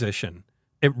than a musician.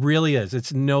 It really is.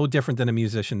 It's no different than a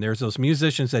musician. There's those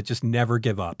musicians that just never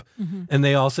give up. And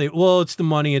they all say, well, it's the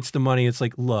money, it's the money. It's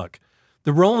like, look,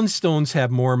 the Rolling Stones have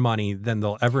more money than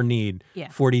they'll ever need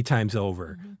 40 times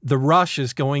over. The Rush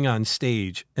is going on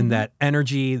stage, and that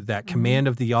energy, that command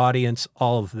of the audience,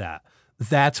 all of that,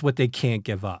 that's what they can't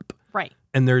give up. Right.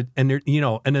 And they're, you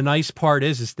know, and the nice part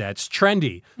is that's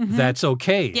trendy. That's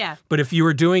okay. Yeah. But if you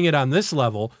were doing it on this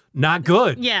level, not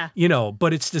good. Yeah. You know,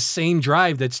 but it's the same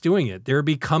drive that's doing it. They're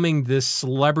becoming this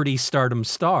celebrity stardom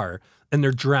star, and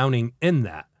they're drowning in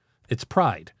that. It's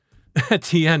pride at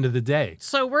the end of the day.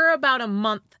 So we're about a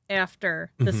month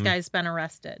after this guy's been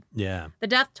arrested. Yeah. The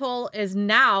death toll is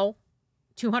now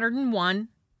 201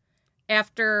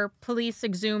 after police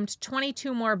exhumed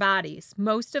 22 more bodies,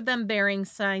 most of them bearing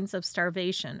signs of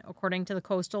starvation, according to the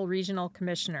Coastal Regional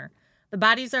Commissioner. The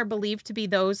bodies are believed to be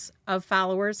those of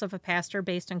followers of a pastor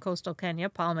based in coastal Kenya,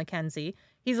 Paul Mackenzie.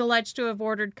 He's alleged to have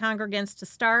ordered congregants to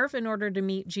starve in order to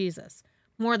meet Jesus.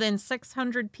 More than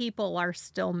 600 people are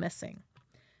still missing.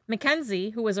 Mackenzie,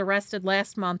 who was arrested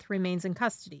last month, remains in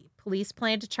custody. Police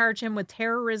plan to charge him with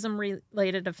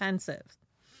terrorism-related offenses.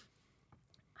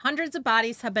 Hundreds of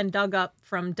bodies have been dug up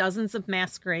from dozens of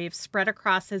mass graves spread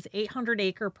across his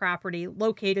 800-acre property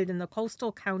located in the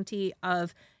coastal county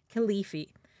of Kilifi.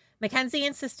 Mackenzie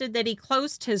insisted that he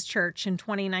closed his church in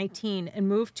 2019 and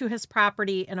moved to his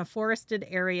property in a forested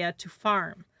area to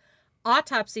farm.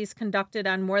 Autopsies conducted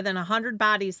on more than 100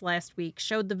 bodies last week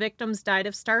showed the victims died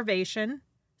of starvation,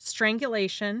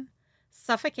 strangulation,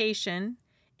 suffocation,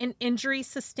 and injury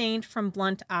sustained from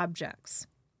blunt objects.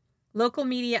 Local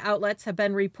media outlets have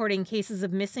been reporting cases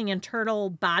of missing internal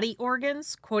body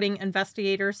organs, quoting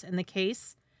investigators in the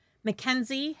case.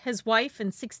 Mackenzie, his wife,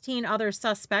 and 16 other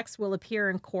suspects will appear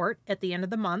in court at the end of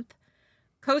the month.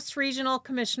 Coast Regional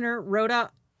Commissioner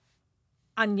Rhoda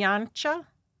Anyancha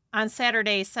on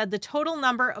Saturday said the total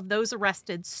number of those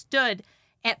arrested stood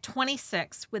at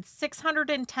 26, with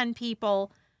 610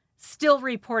 people still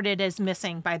reported as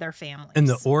missing by their families. And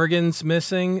the organs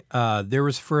missing, there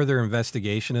was further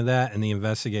investigation of that, and the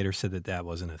investigator said that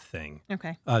wasn't a thing.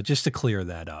 Okay. Just to clear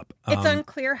that up. It's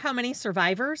unclear how many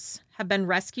survivors have been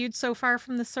rescued so far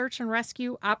from the search and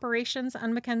rescue operations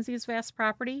on Mackenzie's vast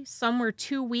property. Some were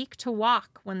too weak to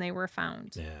walk when they were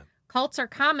found. Yeah. Cults are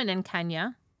common in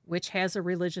Kenya, which has a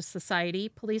religious society.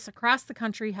 Police across the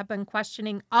country have been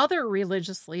questioning other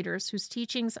religious leaders whose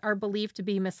teachings are believed to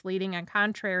be misleading and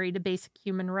contrary to basic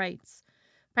human rights.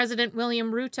 President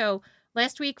William Ruto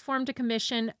last week formed a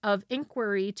commission of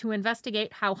inquiry to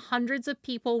investigate how hundreds of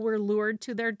people were lured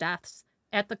to their deaths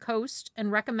at the coast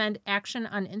and recommend action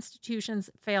on institutions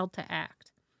that failed to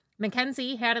act.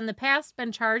 Mackenzie had in the past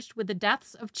been charged with the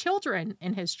deaths of children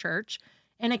in his church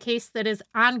in a case that is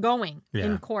ongoing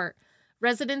in court.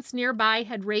 Residents nearby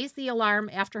had raised the alarm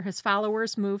after his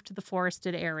followers moved to the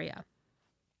forested area.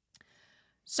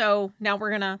 So now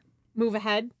we're going to move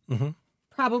ahead,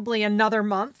 probably another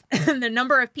month. The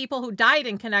number of people who died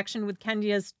in connection with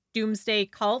Kenya's doomsday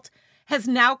cult has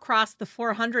now crossed the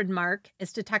 400 mark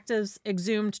as detectives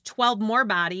exhumed 12 more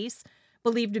bodies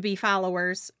believed to be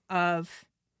followers of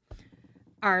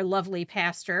our lovely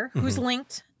pastor, who's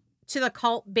linked to the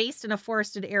cult based in a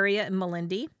forested area in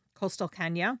Malindi, coastal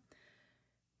Kenya.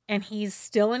 And he's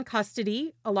still in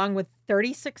custody, along with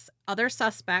 36 other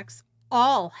suspects.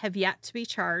 All have yet to be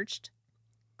charged.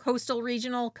 Coastal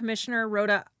Regional Commissioner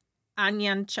Rhoda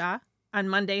Anyancha on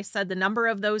Monday said the number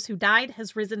of those who died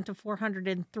has risen to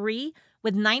 403,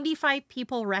 with 95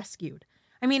 people rescued.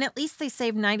 I mean, at least they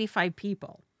saved 95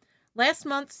 people. Last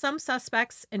month, some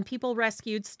suspects and people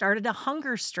rescued started a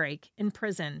hunger strike in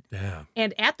prison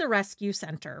and at the rescue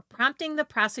center, prompting the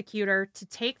prosecutor to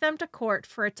take them to court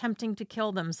for attempting to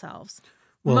kill themselves.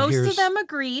 Well, most of them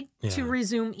agreed to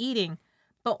resume eating,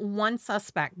 but one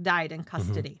suspect died in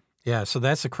custody. Yeah, so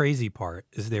that's the crazy part,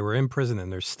 is they were in prison and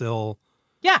they're still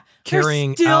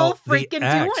carrying out the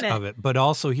acts of it. But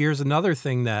also, here's another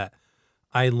thing that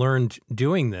I learned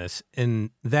doing this.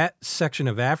 In that section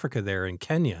of Africa there in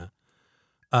Kenya,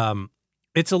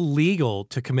 it's illegal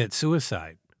to commit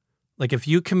suicide. Like if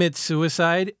you commit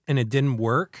suicide and it didn't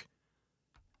work,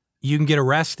 you can get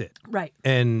arrested. Right.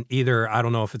 And either, I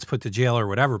don't know if it's put to jail or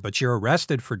whatever, but you're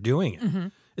arrested for doing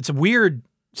it. It's a weird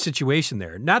situation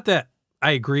there. Not that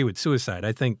I agree with suicide.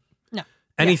 I think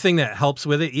anything that helps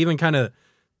with it, even kind of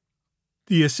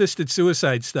the assisted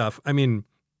suicide stuff. I mean,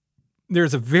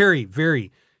 there's a very,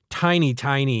 very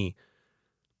tiny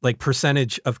like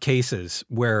percentage of cases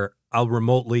where I'll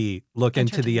remotely look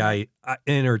into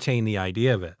entertain the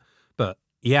idea of it. But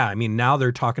yeah, I mean, now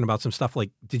they're talking about some stuff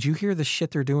like, did you hear the shit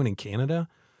they're doing in Canada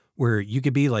where you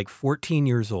could be like 14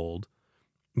 years old,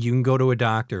 you can go to a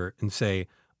doctor and say,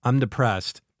 I'm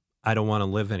depressed, I don't want to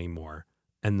live anymore.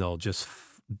 And they'll just,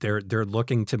 they're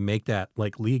looking to make that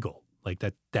like legal, like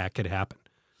that could happen.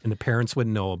 And the parents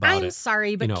wouldn't know about it. I'm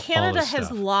sorry, but all Canada this has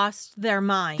stuff. lost their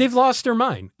mind. They've lost their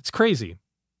mind. It's crazy.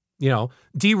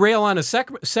 Derail on a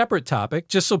separate topic,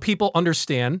 just so people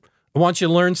understand. I want you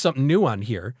to learn something new on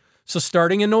here. So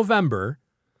starting in November,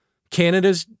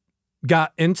 Canada's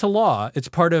got into law. It's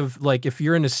part of, like, if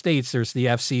you're in the States, there's the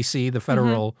FCC, the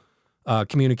Federal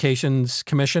Communications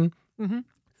Commission.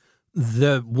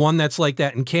 The one that's like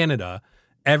that in Canada,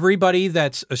 everybody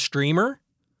that's a streamer,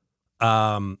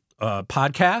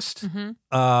 podcast,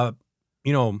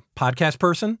 podcast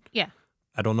person. Yeah.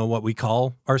 I don't know what we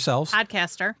call ourselves.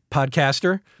 Podcaster.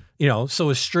 So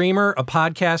a streamer, a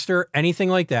podcaster, anything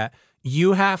like that,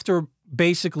 you have to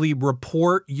basically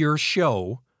report your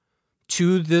show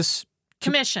to this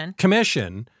commission.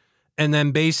 And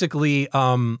then basically,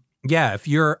 if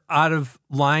you're out of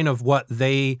line of what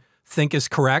they think is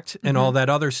correct and all that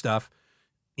other stuff,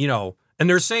 and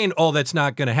they're saying, oh, that's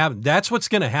not going to happen. That's what's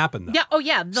going to happen, though. Yeah. Oh,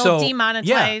 yeah. They'll demonetize.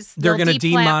 Yeah, they're going to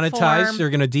demonetize. They're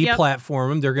going to deplatform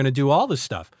them. They're going to do all this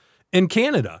stuff in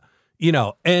Canada,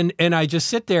 and I just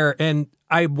sit there, and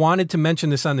I wanted to mention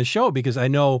this on the show because I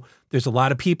know there's a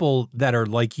lot of people that are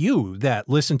like you that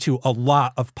listen to a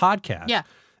lot of podcasts. Yeah.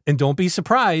 And don't be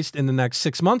surprised in the next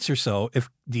 6 months or so if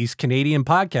these Canadian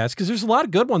podcasts, because there's a lot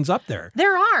of good ones up there.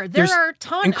 There are a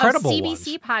ton of CBC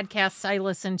ones. podcasts I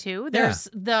listen to. There's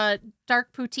the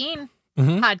Dark Poutine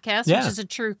podcast, which is a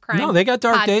true crime. No, they got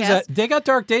dark podcast. days. They got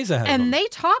dark days ahead of them. And they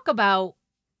talk about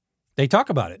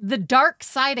it. The dark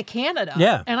side of Canada.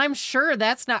 Yeah. And I'm sure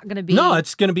that's not going to be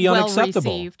it's going to be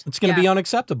unacceptable. Received. It's going to be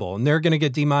unacceptable. And they're going to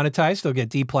get demonetized. They'll get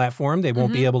deplatformed. They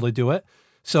won't be able to do it.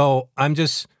 So I'm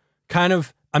just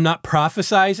I'm not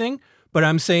prophesizing, but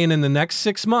I'm saying in the next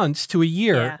 6 months to a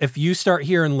year, if you start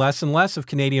hearing less and less of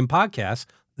Canadian podcasts,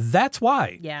 that's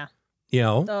why. Yeah.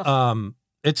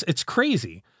 It's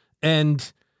crazy.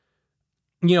 And,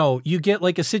 you get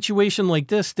like a situation like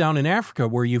this down in Africa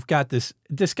where you've got this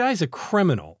guy's a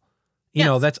criminal.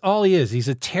 That's all he is. He's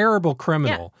a terrible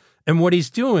criminal. Yeah. And what he's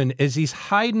doing is he's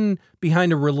hiding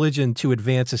behind a religion to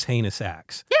advance his heinous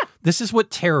acts. Yeah. This is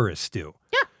what terrorists do.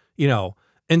 Yeah.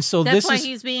 And so that's why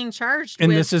he's being charged with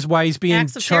this is why he's being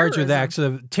charged with acts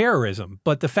terrorism. of terrorism.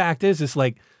 But the fact is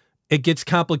like it gets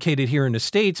complicated here in the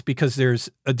States because there's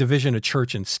a division of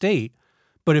church and state.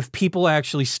 But if people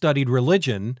actually studied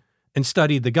religion and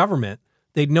studied the government,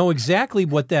 they'd know exactly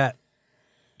what that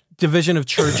division of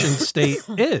church and state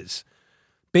is.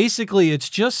 Basically, it's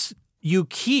just you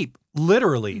keep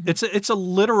literally, it's a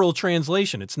literal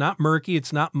translation. It's not murky.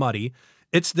 It's not muddy.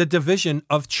 It's the division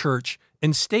of church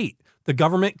and state. The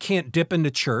government can't dip into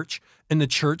church, and the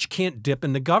church can't dip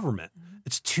into government.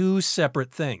 It's two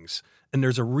separate things, and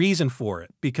there's a reason for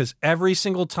it, because every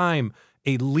single time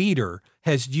a leader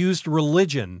has used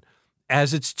religion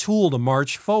as its tool to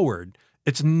march forward,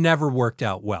 it's never worked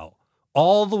out well.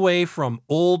 All the way from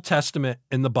Old Testament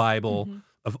in the Bible,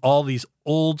 of all these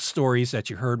old stories that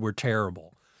you heard were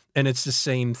terrible, and it's the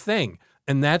same thing.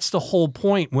 And that's the whole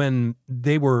point when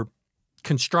they were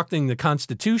constructing the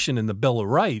Constitution and the Bill of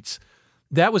Rights.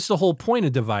 That was the whole point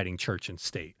of dividing church and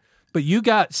state. But you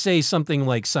got, say, something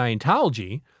like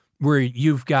Scientology, where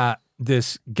you've got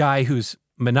this guy who's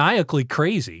maniacally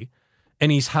crazy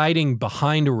and he's hiding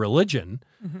behind a religion.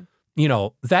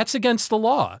 That's against the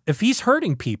law. If he's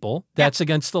hurting people, that's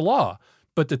against the law.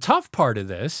 But the tough part of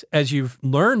this, as you've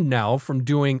learned now from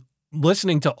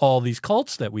listening to all these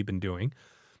cults that we've been doing,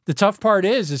 the tough part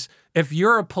is if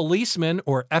you're a policeman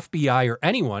or FBI or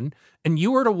anyone, and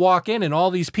you were to walk in and all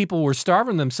these people were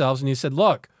starving themselves and you said,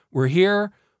 look, we're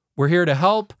here to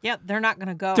help. Yeah, they're not going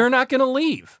to go. They're not going to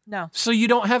leave. No. So you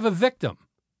don't have a victim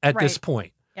at this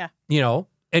point. Yeah.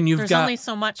 And there's only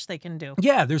so much they can do.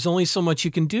 Yeah, there's only so much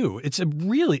you can do. It's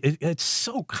it's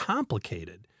so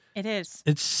complicated. It is.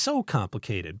 It's so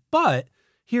complicated. But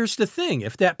here's the thing.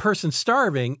 If that person's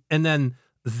starving and then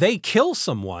they kill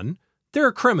someone, they're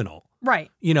a criminal.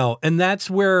 Right. And that's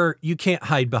where you can't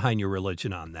hide behind your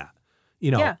religion on that.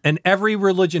 Yeah. And every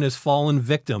religion has fallen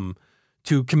victim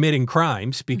to committing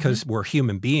crimes because we're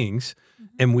human beings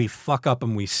and we fuck up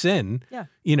and we sin. Yeah.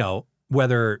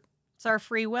 Whether It's our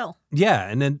free will. Yeah,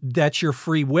 and then that's your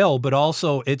free will, but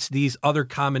also it's these other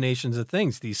combinations of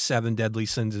things, these 7 deadly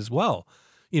sins as well.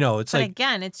 It's But like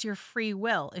again, it's your free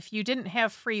will. If you didn't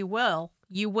have free will,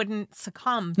 you wouldn't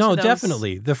succumb to no, those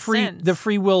definitely the sins.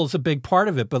 free will is a big part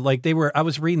of it. But like I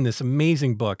was reading this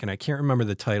amazing book, and I can't remember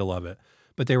the title of it,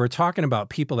 but they were talking about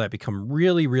people that become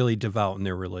really, really devout in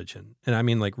their religion, and I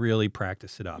mean like really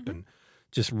practice it up and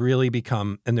just really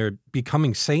and they're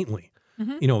becoming saintly,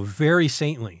 very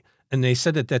saintly. And they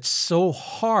said that that's so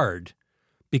hard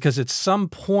because at some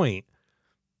point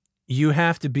you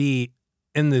have to be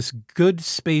in this good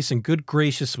space and good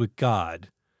gracious with God,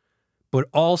 but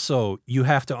also you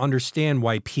have to understand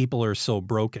why people are so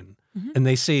broken. And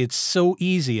they say it's so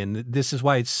easy, and this is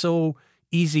why it's so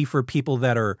easy for people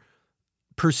that are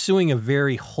pursuing a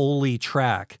very holy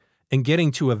track and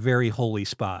getting to a very holy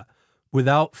spot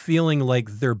without feeling like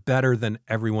they're better than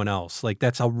everyone else. Like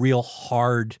that's a real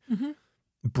hard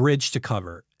bridge to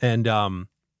cover. And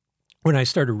when I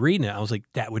started reading it, I was like,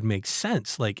 that would make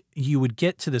sense. Like you would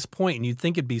get to this point and you'd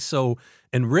think it'd be so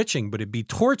enriching, but it'd be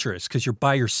torturous because you're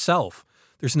by yourself.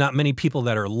 There's not many people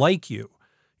that are like you,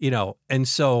 and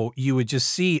so you would just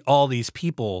see all these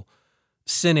people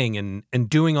sinning and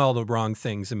doing all the wrong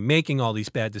things and making all these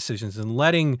bad decisions and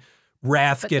letting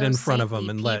wrath get in front of them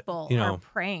and people are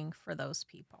praying for those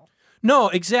people. No,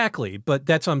 exactly. But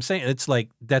that's what I'm saying. It's like,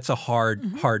 that's a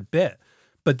hard bit.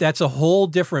 But that's a whole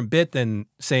different bit than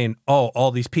saying, oh, all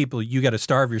these people, you got to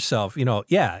starve yourself.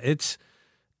 Yeah, it's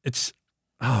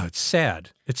sad.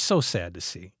 It's so sad to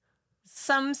see.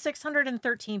 Some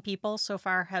 613 people so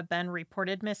far have been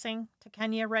reported missing to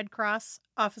Kenya Red Cross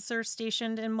officers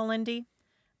stationed in Malindi.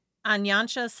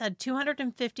 Anyansha said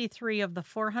 253 of the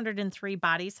 403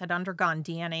 bodies had undergone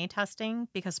DNA testing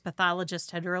because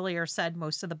pathologists had earlier said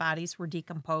most of the bodies were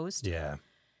decomposed. Yeah.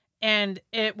 And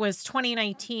it was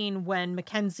 2019 when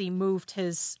Mackenzie moved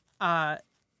his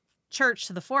church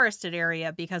to the forested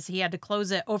area because he had to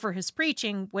close it over his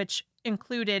preaching, which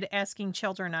included asking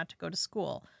children not to go to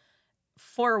school,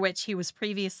 for which he was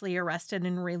previously arrested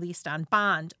and released on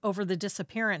bond over the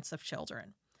disappearance of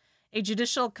children. A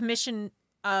judicial commission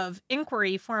of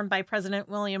inquiry formed by President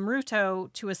William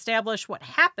Ruto to establish what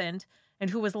happened and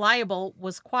who was liable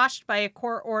was quashed by a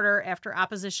court order after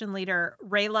opposition leader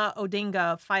Raila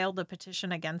Odinga filed a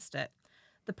petition against it.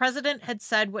 The president had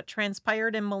said what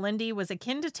transpired in Malindi was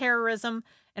akin to terrorism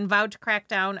and vowed to crack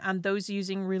down on those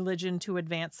using religion to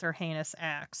advance their heinous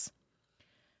acts.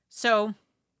 So,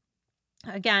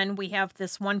 again, we have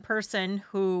this one person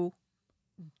who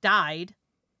died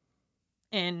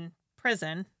in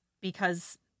prison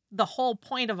because the whole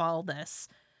point of all this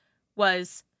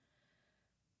was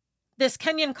this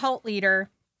Kenyan cult leader,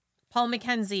 Paul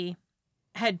Mackenzie,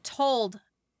 had told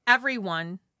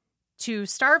everyone to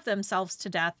starve themselves to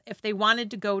death if they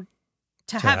wanted to go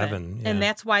to heaven. Yeah. And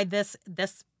that's why this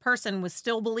person was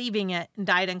still believing it and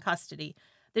died in custody.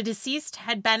 The deceased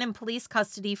had been in police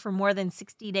custody for more than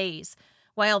 60 days,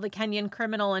 while the Kenyan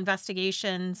criminal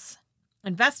investigators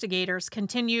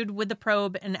continued with the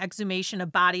probe and exhumation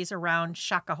of bodies around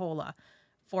Shakahola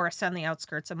Forest on the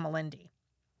outskirts of Malindi.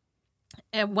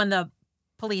 And when the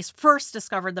police first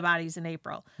discovered the bodies in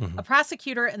April, a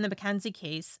prosecutor in the Mackenzie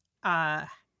case,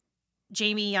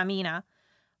 Jamie Yamina,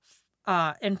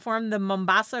 informed the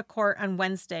Mombasa court on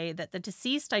Wednesday that the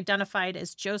deceased, identified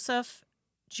as Joseph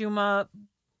Juma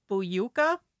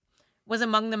Buyuka, was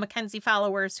among the Mackenzie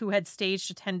followers who had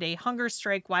staged a 10-day hunger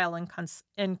strike while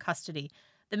in custody.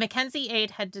 The Mackenzie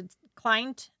aide had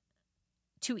declined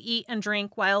to eat and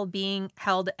drink while being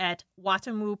held at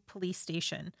Watamu police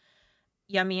station.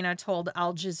 Yamina told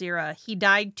Al Jazeera, he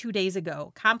died 2 days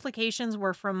ago. Complications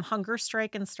were from hunger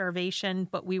strike and starvation,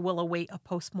 but we will await a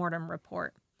postmortem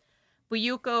report.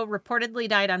 Buyuko reportedly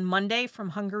died on Monday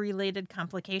from hunger-related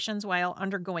complications while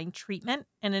undergoing treatment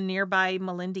in a nearby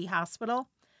Malindi hospital.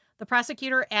 The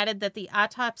prosecutor added that the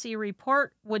autopsy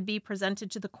report would be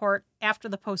presented to the court after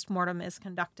the postmortem is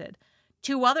conducted.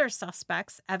 2 other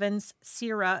suspects, Evans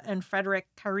Sira and Frederick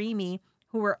Karimi,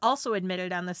 who were also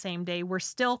admitted on the same day, were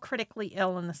still critically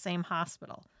ill in the same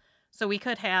hospital. So we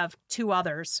could have 2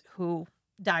 others who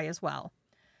die as well.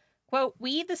 Quote,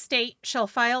 we, the state, shall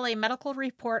file a medical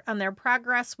report on their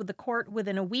progress with the court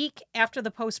within a week after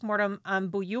the postmortem on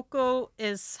Buyuko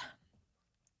is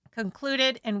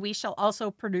concluded, and we shall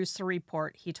also produce the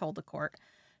report, he told the court.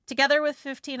 Together with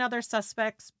 15 other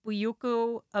suspects,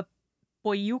 Buyuka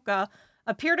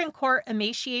appeared in court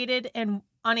emaciated and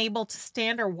unable to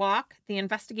stand or walk, the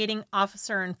investigating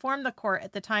officer informed the court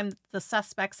at the time that the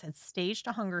suspects had staged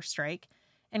a hunger strike.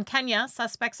 In Kenya,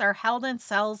 suspects are held in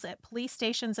cells at police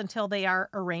stations until they are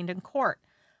arraigned in court.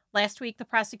 Last week, the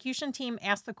prosecution team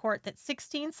asked the court that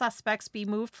 16 suspects be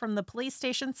moved from the police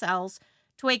station cells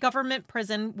to a government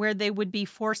prison where they would be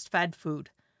force-fed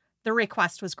food. The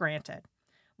request was granted.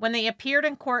 When they appeared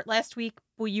in court last week,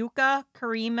 Buyuka,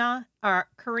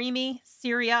 Karimi,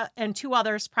 Syria, and 2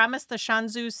 others promised the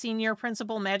Shanzu senior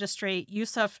principal magistrate,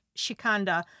 Yusuf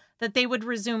Shikanda, that they would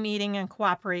resume eating and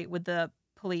cooperate with the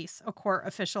police, a court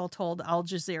official told Al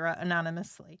Jazeera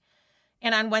anonymously.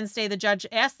 And on Wednesday, the judge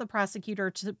asked the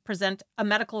prosecutor to present a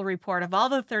medical report of all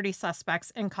the 30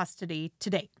 suspects in custody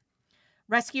to date.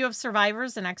 Rescue of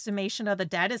survivors and exhumation of the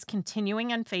dead is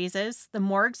continuing in phases. The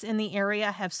morgues in the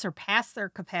area have surpassed their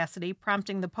capacity,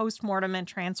 prompting the postmortem and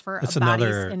transfer of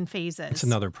bodies in phases. It's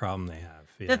another problem they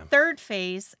have. The Yeah. third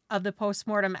phase of the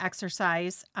postmortem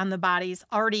exercise on the bodies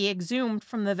already exhumed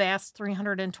from the vast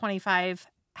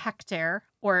 325-hectare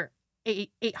or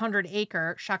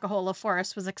 800-acre Shakahola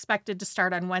forest was expected to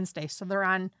start on Wednesday, so they're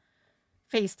on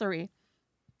phase 3.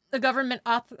 The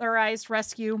government-authorized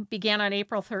rescue began on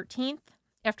April 13th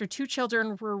after 2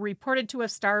 children were reported to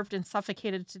have starved and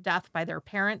suffocated to death by their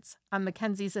parents on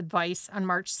Mackenzie's advice on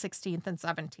March 16th and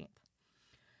 17th.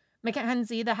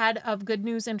 Mackenzie, the head of Good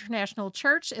News International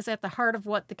Church, is at the heart of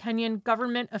what the Kenyan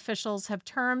government officials have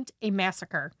termed a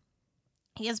massacre.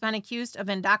 He has been accused of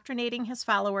indoctrinating his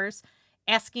followers,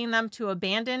 asking them to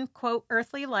abandon, quote,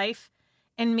 earthly life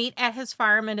and meet at his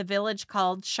farm in a village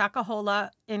called Shakahola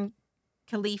in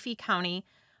Kilifi County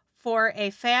for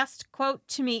a fast, quote,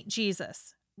 to meet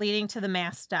Jesus, leading to the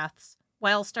mass deaths.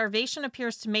 While starvation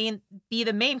appears to be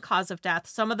the main cause of death,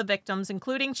 some of the victims,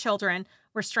 including children,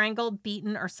 were strangled,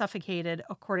 beaten, or suffocated,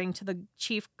 according to the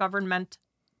chief government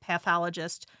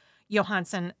pathologist,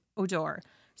 Johansson Odor.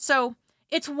 So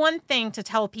it's one thing to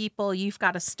tell people you've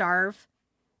got to starve,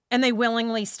 and they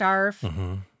willingly starve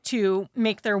to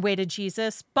make their way to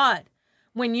Jesus. But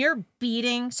when you're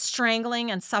beating,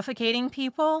 strangling, and suffocating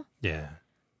people,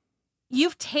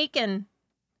 you've taken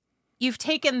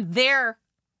their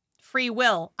free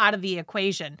will out of the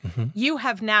equation. You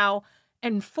have now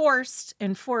enforced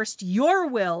your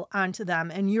will onto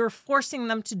them, and you're forcing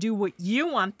them to do what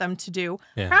you want them to do,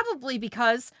 probably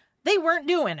because they weren't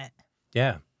doing it.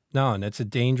 Yeah. No, and it's a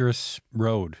dangerous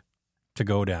road to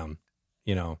go down.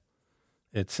 You know,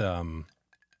 it's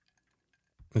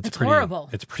pretty horrible.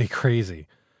 It's pretty crazy.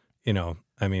 You know,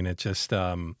 I mean, it just,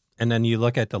 and then you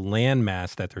look at the land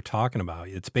mass that they're talking about.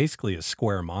 It's basically a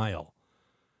square mile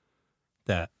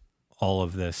that all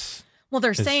of this. Well,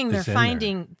 they're saying they're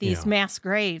finding there, these mass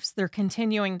graves. They're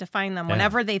continuing to find them.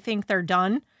 Whenever they think they're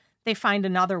done, they find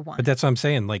another one. But that's what I'm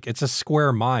saying. Like, it's a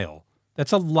square mile.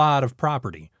 That's a lot of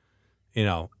property, you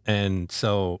know? And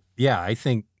so, yeah, I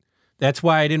think that's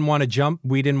why I didn't want to jump.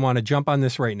 We didn't want to jump on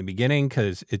this right in the beginning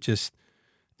because it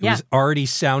was already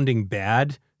sounding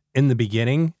bad in the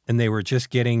beginning, and they were just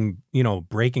getting, you know,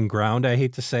 breaking ground, I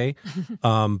hate to say.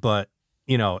 But,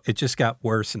 you know, it just got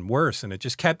worse and worse, and it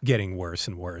just kept getting worse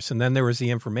and worse. And then there was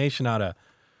the information out of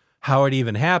how it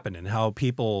even happened and how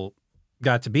people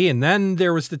got to be. And then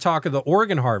there was the talk of the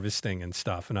organ harvesting and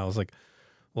stuff. And I was like,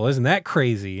 well, isn't that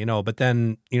crazy? You know, but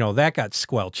then, you know, that got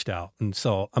squelched out. And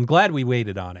so I'm glad we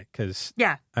waited on it because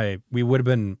we would have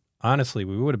been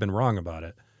wrong about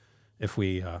it if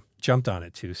we jumped on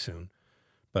it too soon.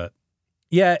 But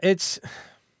yeah, it's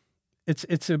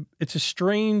a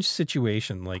strange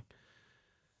situation. Like,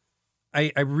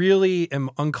 I really am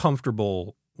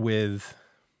uncomfortable with,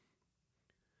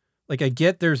 like, I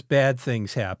get there's bad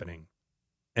things happening.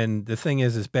 And the thing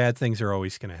is bad things are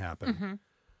always going to happen.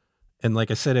 And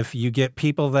like I said, if you get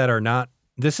people that are not,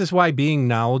 this is why being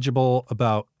knowledgeable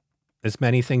about as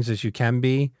many things as you can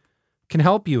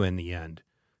help you in the end.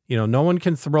 You know, no one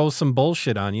can throw some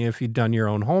bullshit on you if you've done your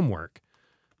own homework.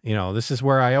 You know, this is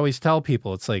where I always tell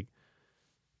people, it's like,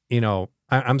 you know,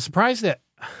 I'm surprised at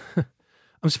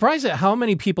how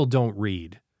many people don't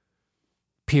read,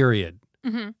 period.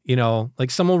 You know,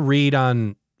 like some will read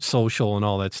on social and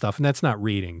all that stuff, and that's not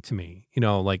reading to me. You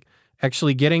know, like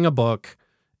actually getting a book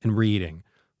and reading.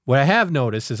 What I have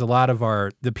noticed is a lot of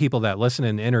the people that listen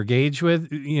and engage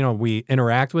with, you know, we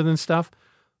interact with and stuff,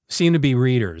 seem to be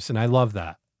readers, and I love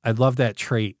that. I love that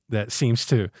trait that seems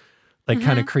to like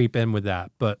kind of creep in with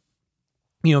that. But,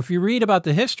 you know, if you read about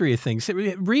the history of things,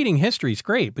 reading history is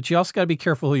great, but you also got to be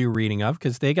careful who you're reading of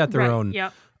because they got their own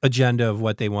agenda of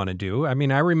what they want to do. I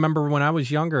mean, I remember when I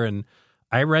was younger and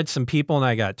I read some people and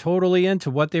I got totally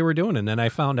into what they were doing. And then I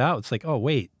found out it's like, oh,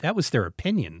 wait, that was their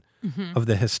opinion of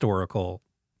the historical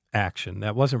action.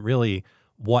 That wasn't really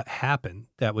what happened.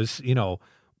 That was,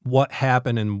 what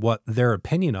happened and what their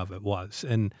opinion of it was.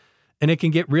 And it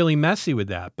can get really messy with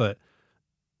that. But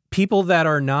people that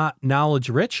are not knowledge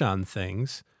rich on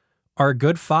things are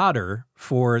good fodder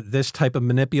for this type of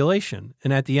manipulation.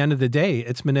 And at the end of the day,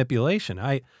 it's manipulation.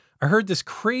 I heard this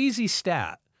crazy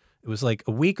stat. It was like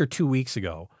a week or 2 weeks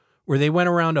ago where they went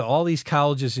around to all these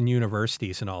colleges and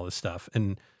universities and all this stuff.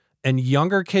 And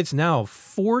younger kids now,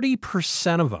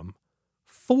 40% of them,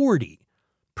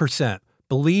 40%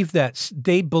 believe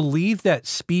that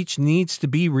speech needs to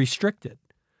be restricted.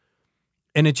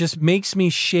 And it just makes me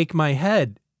shake my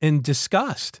head in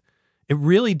disgust. It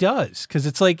really does. Because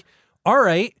it's like, all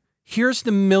right, here's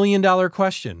the $1 million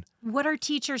question. What are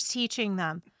teachers teaching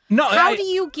them? No, how do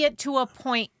you get to a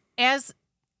point as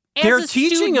they're a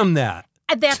teaching student, them that.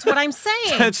 That's what I'm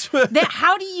saying.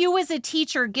 How do you as a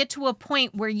teacher get to a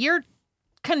point where you're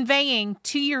conveying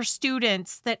to your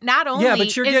students that not only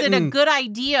is it a good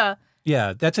idea?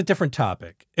 Yeah, that's a different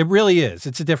topic. It really is.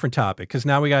 It's a different topic because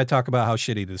now we got to talk about how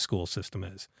shitty the school system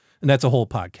is. And that's a whole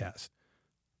podcast.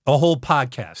 A whole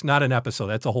podcast, not an episode.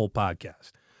 That's a whole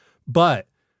podcast. But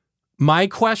my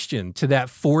question to that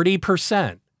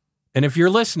 40%, and if you're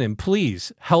listening,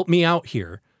 please help me out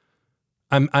here.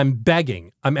 I'm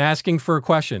begging. I'm asking for a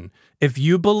question. If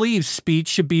you believe speech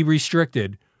should be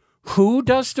restricted, who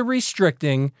does the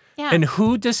restricting and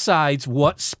who decides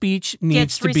what speech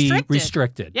needs to be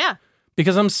restricted? Yeah.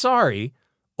 Because I'm sorry,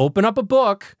 open up a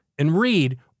book and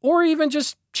read, or even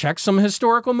just check some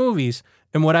historical movies.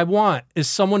 And what I want is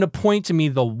someone to point to me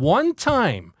the one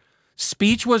time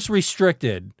speech was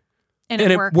restricted and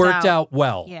it worked out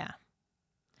well. Yeah.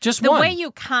 Just the one. way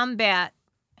you combat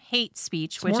hate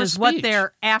speech, which is what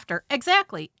they're after,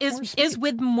 exactly, is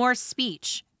with more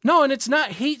speech. No, and it's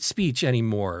not hate speech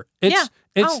anymore. I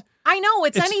know.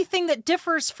 It's anything that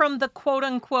differs from the quote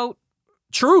unquote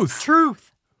truth.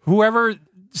 Whoever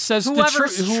says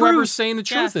whoever's the truth, whoever's saying the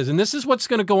truth is. And this is what's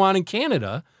going to go on in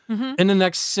Canada in the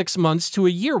next 6 months to a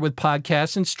year with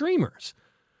podcasts and streamers.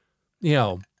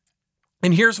 And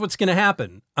here's what's going to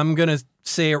happen. I'm going to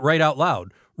say it right out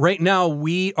loud. Right now,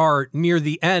 we are near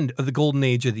the end of the golden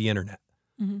age of the internet.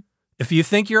 Mm-hmm. If you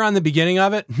think you're on the beginning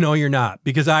of it, no, you're not,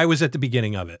 because I was at the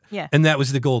beginning of it. Yeah. And that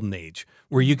was the golden age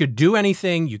where you could do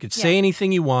anything, you could say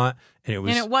anything you want. And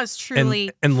it was truly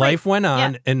and free. Life went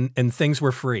on and things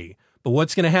were free. But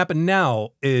what's going to happen now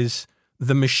is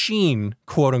the machine,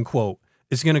 quote unquote,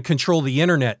 is going to control the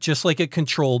internet just like it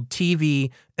controlled TV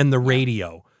and the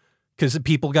radio. Because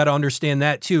people got to understand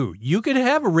that too. You could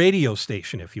have a radio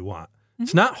station if you want. Mm-hmm.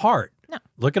 It's not hard. No.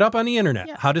 Look it up on the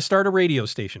internet, how to start a radio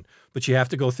station. But you have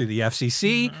to go through the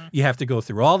FCC. Mm-hmm. You have to go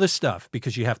through all this stuff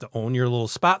because you have to own your little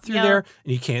spot through there.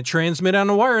 And you can't transmit on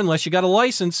a wire unless you got a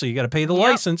license. So you got to pay the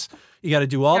license. You got to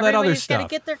do all that other stuff. Everybody's got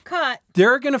to get their cut.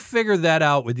 They're going to figure that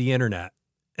out with the internet.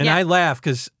 And I laugh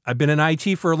because I've been in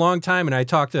IT for a long time and I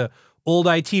talk to old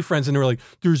IT friends and they're like,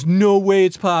 there's no way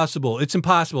it's possible. It's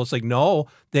impossible. It's like, no,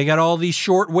 they got all these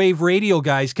shortwave radio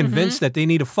guys convinced that they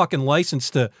need a fucking license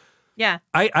to. Yeah.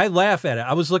 I laugh at it.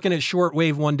 I was looking at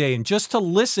shortwave one day and just to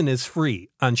listen is free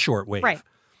on shortwave. Right.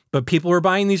 But people were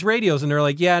buying these radios and they're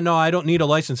like, yeah, no, I don't need a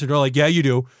license. And they're like, yeah, you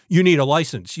do. You need a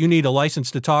license. You need a license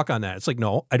to talk on that. It's like,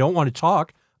 no, I don't want to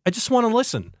talk. I just want to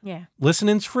listen. Yeah.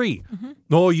 Listening's free. Mm-hmm.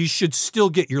 No, you should still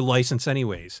get your license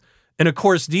anyways. And of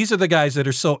course, these are the guys that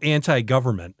are so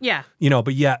anti-government. Yeah.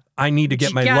 But yet I need to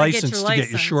get my license to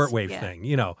get your shortwave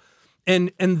thing,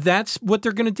 And that's what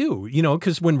they're going to do,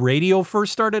 because when radio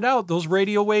first started out, those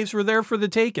radio waves were there for the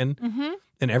taking. Mm-hmm.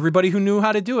 And everybody who knew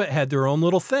how to do it had their own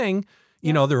little thing,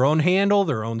 their own handle,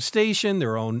 their own station,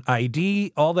 their own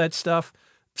ID, all that stuff.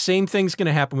 Same thing's going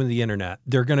to happen with the internet.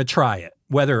 They're going to try it.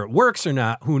 Whether it works or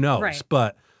not, who knows? Right.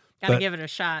 But gotta give it a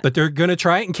shot. But they're going to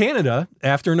try it in Canada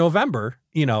after November.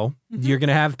 You're going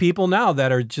to have people now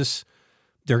that are just,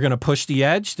 they're going to push the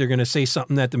edge. They're going to say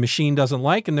something that the machine doesn't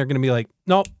like, and they're going to be like,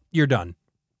 nope, you're done.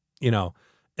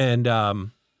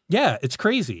 And it's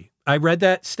crazy. I read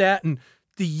that stat, and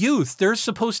the youth, they're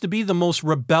supposed to be the most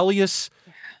rebellious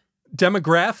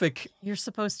demographic. You're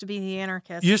supposed to be the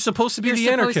anarchist. You're supposed to be the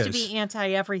anarchist. You're supposed to be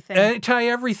anti-everything.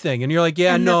 Anti-everything. And you're like,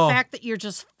 and the fact that you're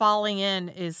just falling in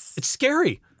is... It's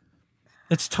scary.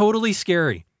 It's totally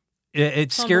scary.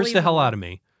 It scares the hell out of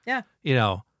me. Yeah.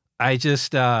 I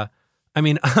just, I'm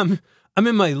in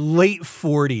my late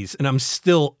 40s and I'm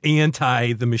still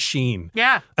anti the machine.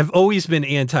 Yeah. I've always been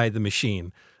anti the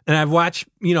machine. And I've watched,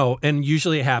 and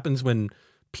usually it happens when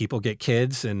people get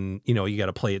kids and, you got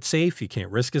to play it safe. You can't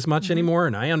risk as much anymore.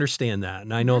 And I understand that.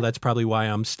 And I know that's probably why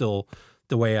I'm still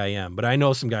the way I am. But I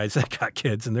know some guys that got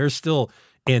kids and they're still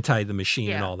anti the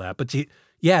machine and all that. But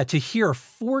Yeah, to hear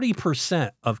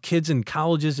 40% of kids in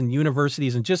colleges and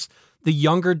universities and just the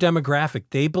younger demographic,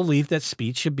 they believe that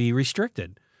speech should be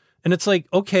restricted. And it's like,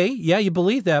 okay, yeah, you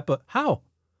believe that, but how?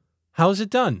 How is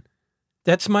it done?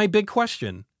 That's my big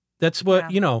question. That's what,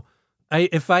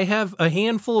 if I have a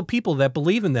handful of people that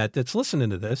believe in that's listening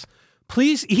to this,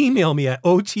 please email me at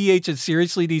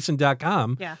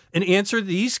oth@seriouslydecent.com and answer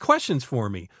these questions for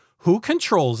me. Who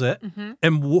controls it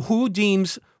and who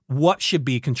deems what should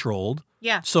be controlled?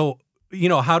 Yeah. So,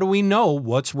 how do we know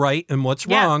what's right and what's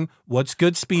wrong, what's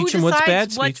good speech and what's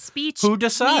bad speech? Who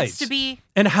decides? Needs to be...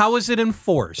 And how is it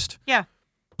enforced? Yeah.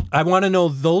 I want to know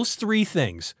those three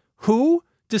things. Who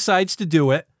decides to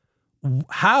do it?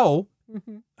 How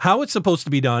it's supposed to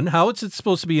be done? How it's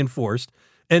supposed to be enforced?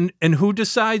 And who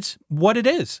decides what it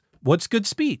is? What's good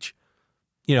speech?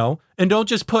 And don't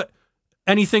just put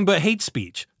anything but hate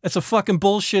speech. That's a fucking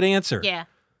bullshit answer. Yeah.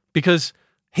 Because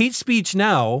hate speech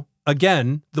now,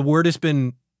 again, the word has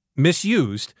been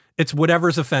misused. It's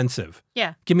whatever's offensive.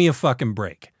 Yeah. Give me a fucking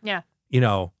break. Yeah.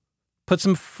 Put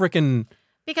some frickin'...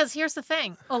 Because here's the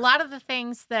thing. A lot of the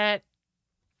things that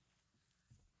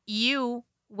you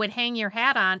would hang your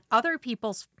hat on, other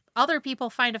people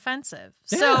find offensive.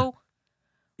 Yeah. So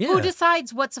Yeah. who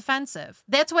decides what's offensive?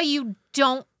 That's why you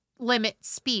don't limit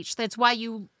speech. That's why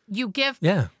you give...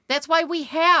 Yeah. That's why we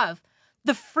have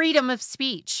the freedom of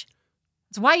speech.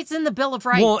 It's why it's in the Bill of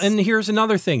Rights. Well, and here's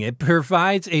another thing. It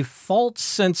provides a false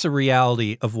sense of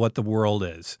reality of what the world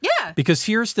is. Yeah. Because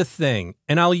here's the thing,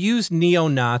 and I'll use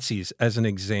neo-Nazis as an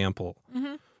example.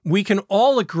 Mm-hmm. We can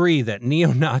all agree that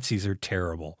neo-Nazis are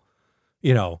terrible.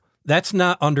 That's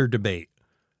not under debate.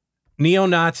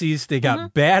 Neo-Nazis, they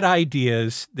got bad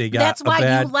ideas. That's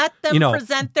why you let them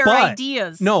present their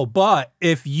ideas. No, but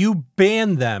if you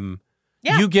ban them,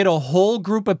 you get a whole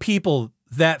group of people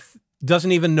that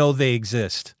doesn't even know they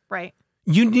exist. Right.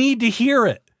 You need to hear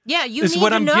it. Yeah, you is need what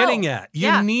to I'm know. getting at.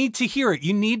 You need to hear it.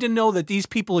 You need to know that these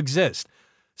people exist.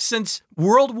 Since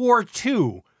World War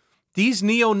II, these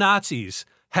neo-Nazis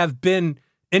have been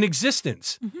in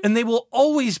existence, and they will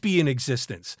always be in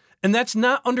existence. And that's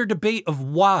not under debate of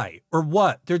why or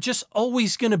what. They're just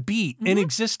always going to be in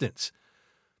existence.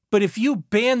 But if you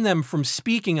ban them from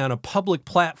speaking on a public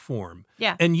platform,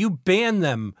 and you ban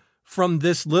them from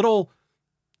this little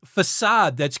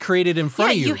facade that's created in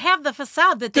front of you. You have the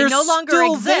facade that they no longer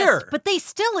exist, there. but they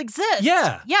still exist.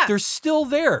 Yeah, they're still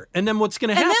there. And then what's going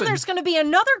to happen? And then there's going to be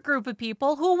another group of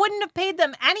people who wouldn't have paid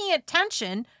them any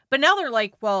attention, but now they're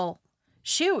like, well,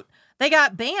 shoot, they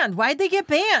got banned. Why'd they get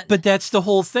banned? But that's the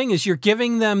whole thing is you're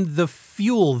giving them the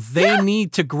fuel they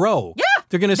need to grow. Yeah.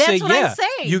 They're going to say, what I'm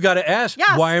saying. You got to ask,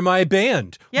 why am I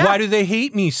banned? Yeah. Why do they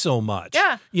hate me so much?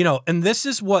 Yeah. And this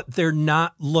is what they're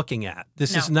not looking at.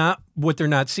 This is not what they're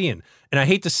not seeing. And I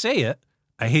hate to say it.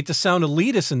 I hate to sound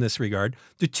elitist in this regard.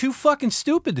 They're too fucking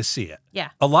stupid to see it.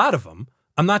 Yeah. A lot of them.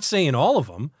 I'm not saying all of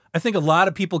them. I think a lot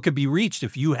of people could be reached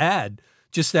if you had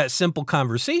just that simple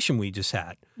conversation we just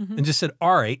had and just said,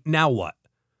 all right, now what?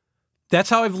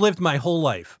 That's how I've lived my whole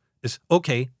life is,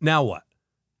 okay, now what?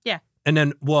 Yeah. And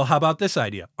then, well, how about this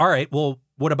idea? All right, well,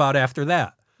 what about after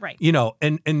that? Right.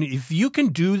 And if you can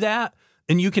do that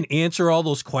and you can answer all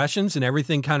those questions and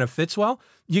everything kind of fits well,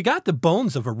 you got the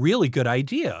bones of a really good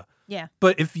idea. Yeah.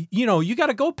 But if, you got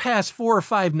to go past 4 or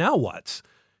 5 now what's,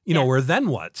 or then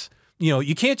what's.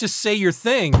 You can't just say your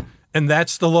thing and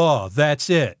that's the law.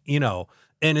 That's it,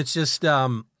 and it's just...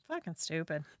 fucking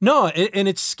stupid. No, and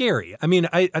it's scary. I mean,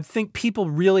 I think people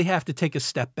really have to take a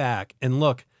step back and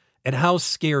look at how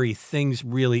scary things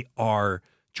really are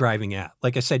driving at.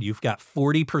 Like I said, you've got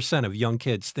 40% of young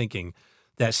kids thinking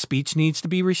that speech needs to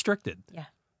be restricted. Yeah.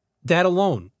 That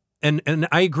alone. And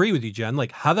I agree with you, Jen.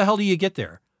 Like, how the hell do you get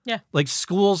there? Yeah. Like,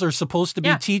 schools are supposed to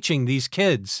be teaching these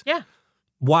kids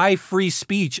why free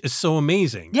speech is so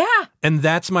amazing. Yeah. And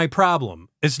that's my problem,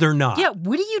 is they're not. Yeah,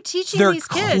 what are you teaching these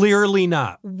kids? They're clearly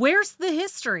not. Where's the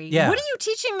history? Yeah. What are you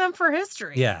teaching them for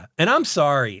history? Yeah. And I'm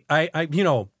sorry. I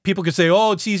people could say,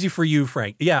 oh, it's easy for you,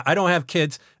 Frank. Yeah, I don't have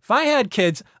kids. If I had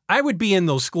kids, I would be in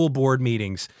those school board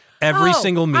meetings every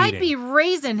single meeting. I'd be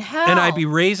raising hell. And I'd be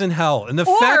raising hell. And the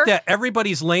fact that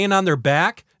everybody's laying on their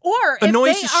back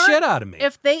annoys the shit out of me.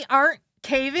 If they aren't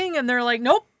caving and they're like,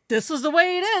 nope, this is the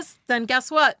way it is, then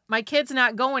guess what? My kid's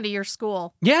not going to your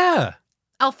school. Yeah.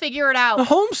 I'll figure it out. A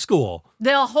homeschool.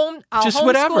 I'll just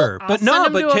whatever. But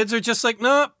kids are just like,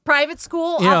 no. Private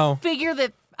school, I'll figure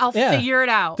it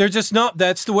out. They're just, no,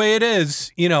 that's the way it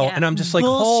is, and I'm just like,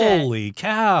 bullshit. Holy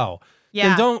cow.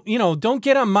 Yeah. And don't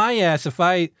get on my ass if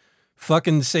I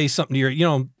fucking say something to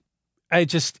your, I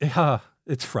just,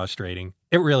 it's frustrating.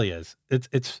 It really is.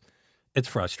 It's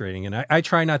frustrating. And I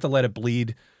try not to let it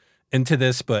bleed into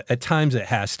this, but at times it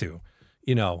has to,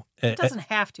 you know. It doesn't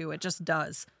have to. It just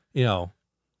does. You know.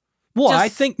 Well, Just I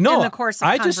think, in no, the course of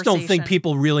I just don't think conversation.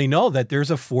 people really know that there's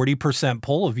a 40%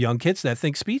 poll of young kids that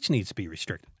think speech needs to be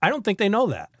restricted. I don't think they know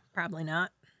that, Probably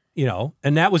not. you know,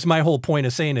 and that was my whole point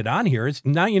of saying it on here is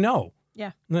now you know.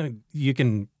 Yeah. You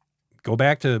can go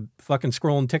back to fucking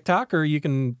scrolling TikTok, or you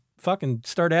can fucking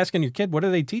start asking your kid, what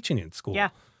are they teaching you in school? Yeah.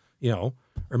 You know,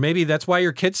 or maybe that's why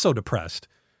your kid's so depressed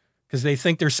because they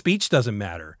think their speech doesn't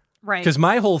matter. Right. Because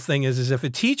my whole thing is if a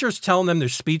teacher's telling them their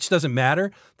speech doesn't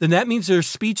matter, then that means their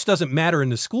speech doesn't matter in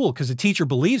the school because the teacher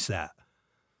believes that.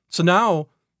 So now,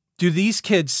 do these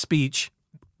kids' speech,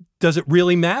 does it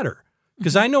really matter?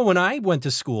 Because I know when I went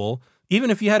to school, even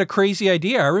if you had a crazy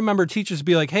idea, I remember teachers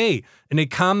be like, hey, and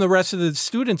they'd calm the rest of the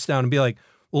students down and be like,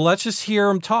 well, let's just hear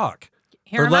them talk.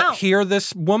 Hear them out. Hear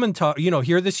this woman talk, you know,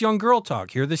 hear this young girl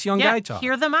talk, hear this young guy talk.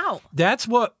 Hear them out. That's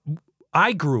what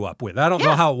I grew up with. I don't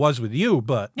know how it was with you,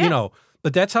 but, you know,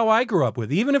 but that's how I grew up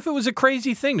with. Even if it was a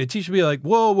crazy thing, the teacher would be like,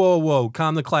 whoa, whoa, whoa,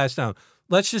 calm the class down.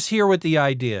 Let's just hear what the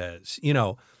idea is, you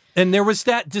know. And there was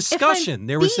that discussion.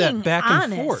 There was that back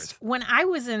and forth. When I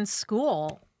was in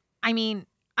school, I mean,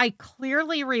 I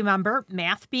clearly remember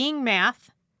math being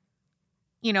math.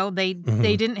 You know, they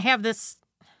didn't have this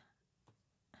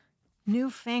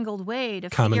newfangled way to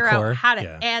Common figure Core, out how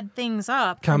to add things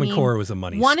up. Common Core was a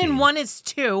money scheme. 1 and 1 is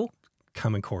 2.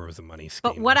 Common Core was a money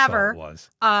scheme. But whatever. That's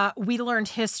all it was. We learned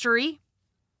history.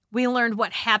 We learned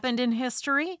what happened in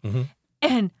history. Mm-hmm.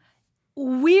 And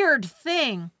weird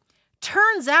thing,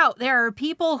 turns out there are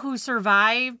people who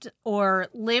survived or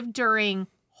lived during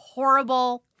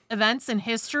horrible events in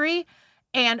history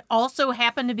and also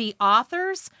happen to be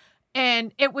authors.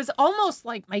 And it was almost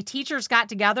like my teachers got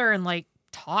together and like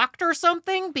talked or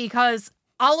something, because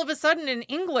all of a sudden in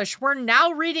English, we're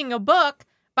now reading a book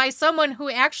by someone who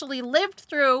actually lived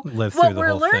through what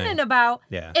we're learning about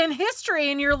in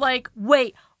history. And you're like,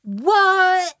 wait,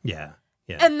 what? Yeah.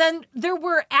 Yeah. And then there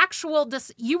were actual,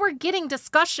 you were getting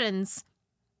discussions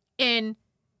in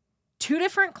 2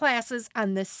 different classes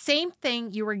on the same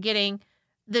thing. You were getting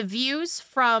the views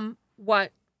from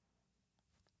what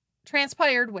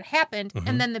transpired, what happened,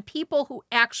 and then the people who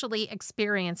actually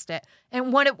experienced it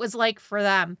and what it was like for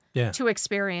them to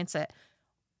experience it.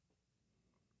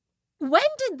 When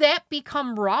did that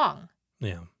become wrong?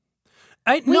 Yeah.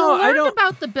 We learned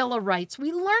about the Bill of Rights.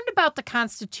 We learned about the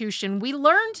Constitution. We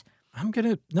learned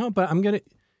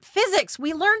physics.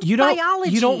 We learned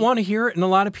biology. You don't want to hear it, and a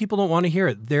lot of people don't want to hear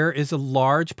it. There is a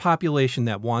large population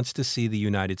that wants to see the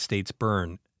United States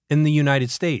burn in the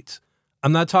United States.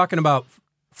 I'm not talking about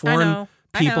foreign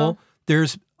people.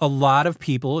 There's a lot of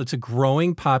people. It's a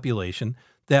growing population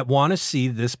that want to see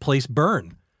this place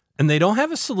burn, and they don't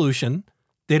have a solution.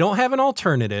 They don't have an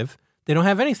alternative. They don't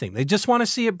have anything. They just want to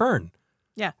see it burn.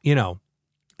 Yeah. You know,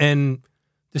 and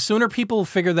the sooner people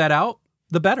figure that out,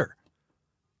 the better.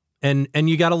 And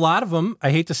you got a lot of them.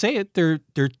 I hate to say it. They're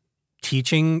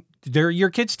teaching. They're your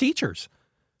kids' teachers,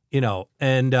 you know.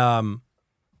 And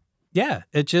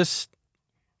it just.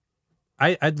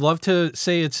 I'd love to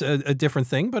say it's a different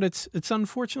thing, but it's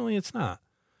unfortunately it's not.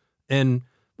 And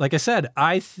like I said,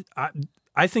 I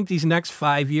think these next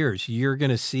 5 years you're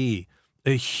gonna see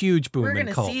a huge boom in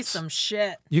cults. We're gonna see some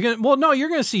shit. You're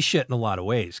gonna see shit in a lot of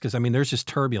ways, because I mean there's just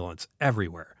turbulence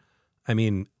everywhere. I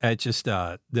mean,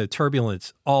 the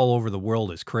turbulence all over the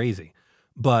world is crazy,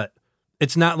 but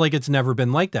it's not like it's never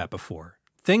been like that before.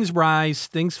 Things rise,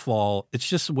 things fall. It's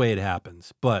just the way it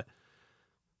happens. But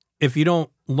if you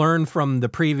don't learn from the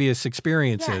previous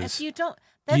experiences, if you don't,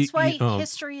 that's why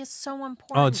history is so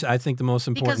important. Oh, it's I think the most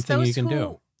important thing you can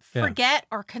do. Forget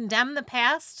or condemn the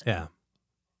past. Yeah,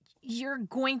 you're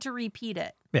going to repeat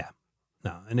it. Yeah,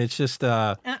 no, and it's just.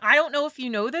 And I don't know if you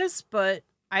know this, but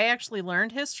I actually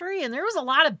learned history, and there was a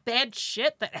lot of bad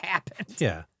shit that happened.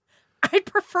 Yeah. I'd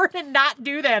prefer to not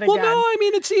do that again. Well, no, I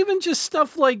mean, it's even just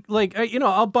stuff like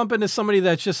I'll bump into somebody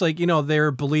that's just like, they're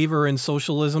a believer in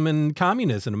socialism and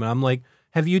communism. And I'm like,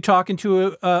 have you talked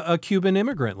to a Cuban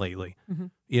immigrant lately?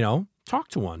 Mm-hmm. Talk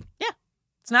to one. Yeah.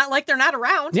 It's not like they're not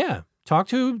around. Yeah. Talk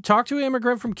to an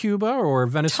immigrant from Cuba or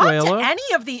Venezuela. Talk to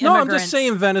any of the immigrants. No, I'm just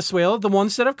saying Venezuela, the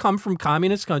ones that have come from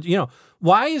communist countries.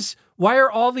 Why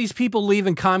are all these people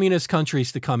leaving communist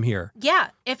countries to come here? Yeah,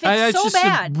 if it's so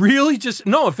bad.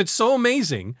 If it's so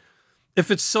amazing, if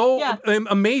it's so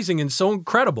amazing and so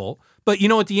incredible, but you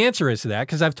know what the answer is to that?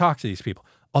 Because I've talked to these people.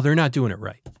 Oh, they're not doing it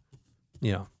right.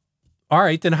 All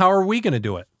right, then how are we going to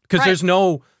do it? Because there's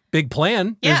no big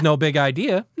plan. There's no big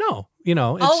idea. No,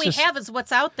 all we have is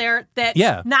what's out there that's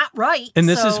not right. And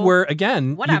this is where,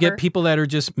 again, you get people that are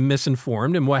just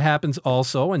misinformed. And what happens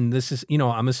also, and this is,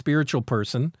 I'm a spiritual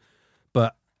person,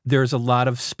 but there's a lot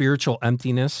of spiritual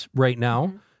emptiness right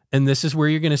now. And this is where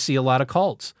you're going to see a lot of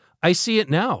cults. I see it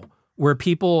now where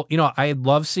people, I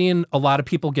love seeing a lot of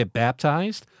people get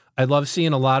baptized. I love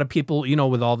seeing a lot of people,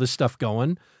 with all this stuff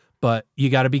going, but you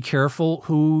got to be careful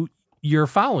who you're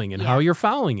following and how you're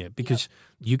following it, because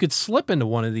you could slip into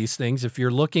one of these things if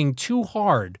you're looking too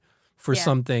hard for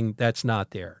something that's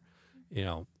not there,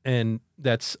 and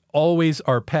that's always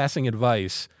our passing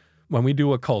advice when we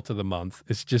do a cult of the month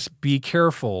is just be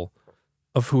careful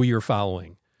of who you're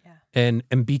following and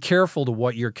be careful to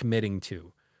what you're committing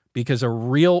to, because a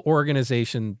real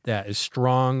organization that is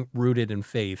strong, rooted in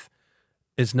faith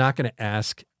is not going to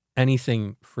ask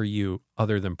anything for you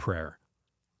other than prayer.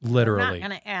 Literally. They're not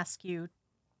going to ask you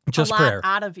just a lot prayer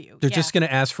out of you. They're just going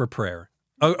to ask for prayer.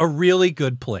 A really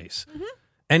good place.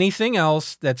 Anything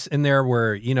else that's in there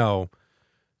where, they'll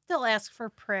ask for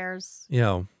prayers,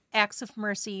 acts of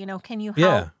mercy. Can you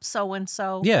help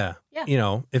so-and-so? Yeah.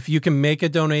 If you can make a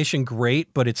donation,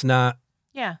 great, but it's not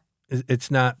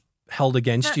held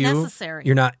against you. Necessary.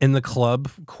 You're not in the club,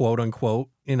 quote unquote,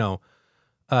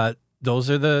 those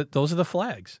are the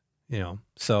flags,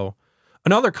 So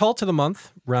another cult of the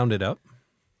month, rounded up.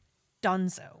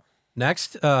 Dunzo.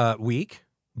 Next week,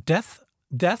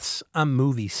 deaths on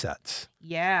movie sets.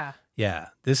 Yeah. Yeah.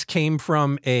 This came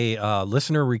from a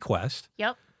listener request.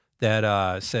 Yep.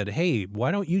 That said, hey, why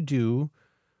don't you do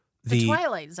the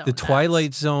Twilight Zone? The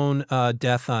Twilight Zone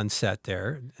death on set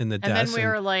there in the deaths. And then we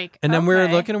were like, then we were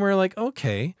looking and we were like,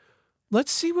 okay,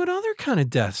 let's see what other kind of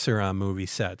deaths are on movie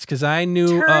sets. Because I knew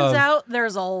Turns out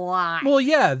there's a lot. Well,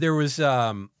 yeah, there was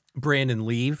Brandon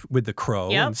Lee with The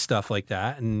Crow and stuff like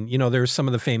that. And, there were some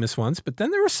of the famous ones, but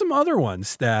then there were some other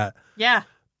ones that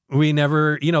we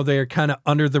never, they're kind of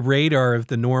under the radar of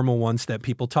the normal ones that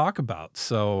people talk about.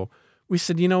 So we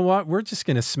said, you know what, we're just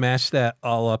going to smash that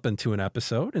all up into an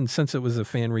episode. And since it was a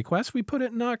fan request, we put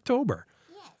it in October.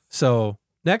 Yes. So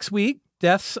next week,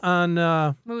 deaths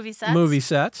on movie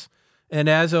sets. And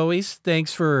as always,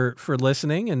 thanks for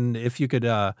listening. And if you could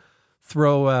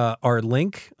throw our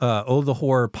link,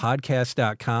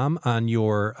 ohthehorrorpodcast.com on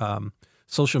your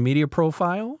social media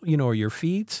profile, or your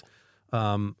feeds,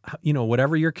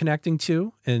 whatever you're connecting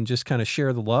to, and just kind of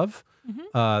share the love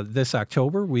this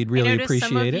October. We'd really appreciate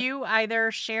some of it. You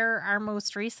either share our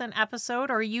most recent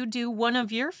episode or you do one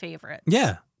of your favorites.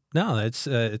 Yeah. No, it's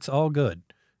all good.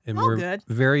 And we're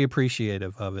very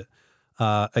appreciative of it.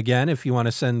 Again, if you want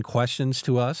to send questions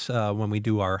to us when we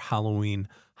do our Halloween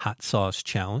Hot Sauce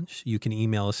Challenge, you can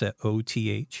email us at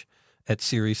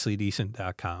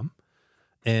oth@seriouslydecent.com.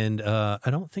 And I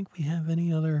don't think we have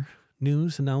any other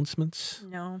news announcements.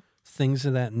 No. Things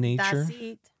of that nature. That's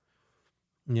it.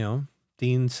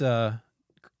 Dean's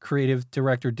creative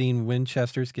director, Dean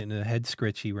Winchester's getting a head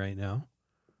scritchy right now.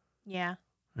 Yeah.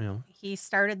 He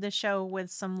started the show with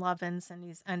some lovin's and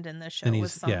he's ending the show with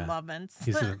some lovin's.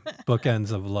 He's the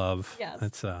bookends of love. Yes.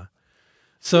 That's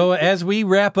So as we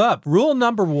wrap up, rule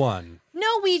number 1.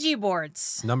 No Ouija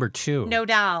boards. Number 2. No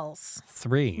dolls.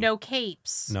 3. No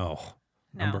capes. No.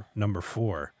 Number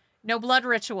 4. No blood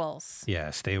rituals.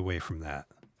 Yeah, stay away from that.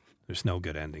 There's no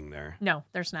good ending there. No,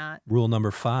 there's not. Rule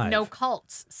number 5. No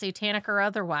cults, satanic or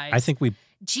otherwise. I think we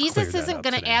Jesus isn't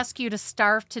going to ask you to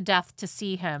starve to death to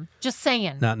see him. Just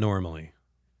saying. Not normally.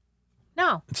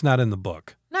 No. It's not in the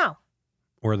book. No.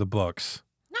 Or the books.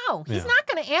 No, he's not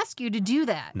going to ask you to do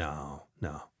that. No.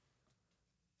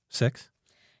 6?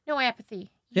 No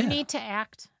apathy. You need to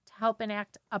act, to help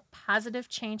enact a positive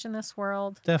change in this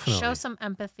world. Definitely. Show some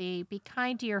empathy. Be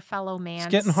kind to your fellow man. It's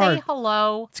getting hard. Say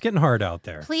hello. It's getting hard out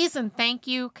there. Please and thank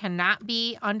you cannot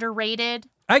be underrated.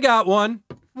 I got one.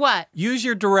 What? Use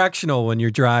your directional when you're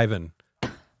driving.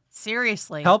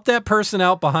 Seriously. Help that person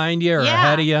out behind you or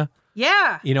ahead of you.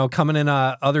 Yeah. Coming in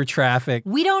other traffic.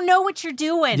 We don't know what you're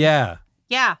doing. Yeah.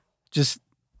 Yeah. Just...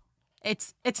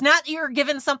 It's not you're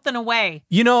giving something away.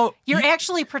 You're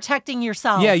actually protecting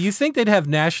yourself. Yeah, you think they'd have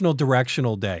National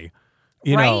Directional Day,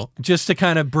 know, just to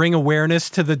kind of bring awareness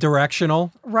to the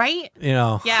directional. Right?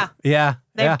 Yeah. Yeah.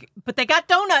 But they got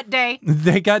Donut Day.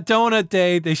 They got Donut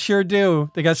Day. They sure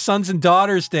do. They got Sons and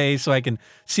Daughters Day, so I can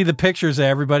see the pictures of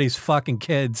everybody's fucking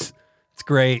kids. It's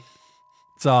great.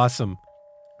 It's awesome.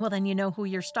 Well, then you know who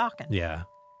you're stalking. Yeah.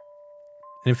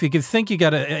 And if you think I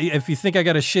got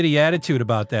a shitty attitude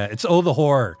about that, it's the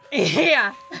horror.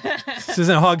 Yeah. This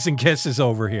isn't hugs and kisses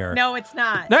over here. No, it's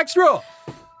not. Next rule.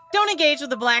 Don't engage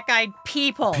with the black-eyed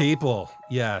people. People,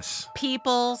 yes.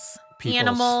 Peoples.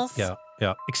 Animals. Yeah.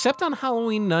 Except on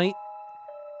Halloween night.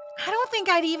 I don't think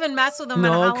I'd even mess with them on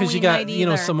Halloween night. No, because you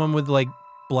got, someone with like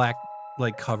black,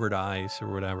 like covered eyes or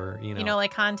whatever,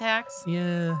 like contacts?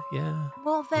 Yeah.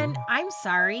 Well, then I'm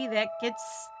sorry. That gets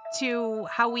to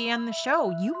how we end the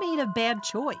show. You made a bad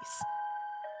choice.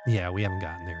 Yeah, we haven't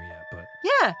gotten there yet, but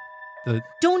Yeah.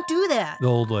 Don't do that. the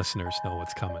old listeners know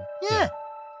what's coming. Yeah.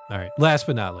 All right. Last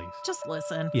but not least. Just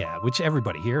listen. Yeah, which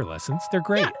everybody here listens. They're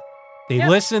great. Yeah. They Yeah.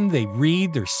 listen, they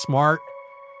read, they're smart.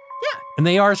 Yeah. And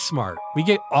they are smart. We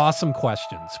get awesome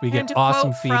questions. We And get to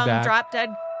awesome quote feedback. From Drop Dead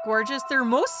Gorgeous, they're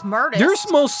most smartest.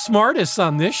 There's most smartest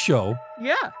on this show.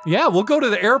 Yeah. Yeah, we'll go to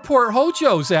the airport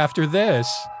Hojos after this.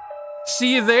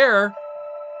 See you there.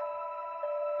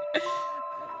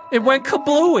 It went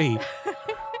kablooey.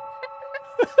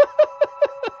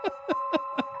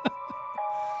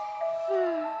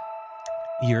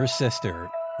 Your sister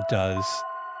does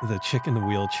the chick in the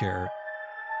wheelchair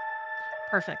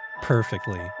Perfect.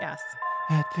 perfectly. Yes.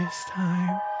 At this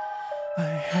time, I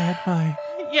had my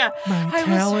Yeah. I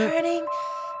talent was running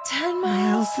 10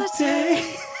 miles a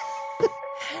day.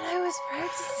 And I was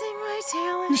practicing my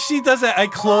talent. She does that. I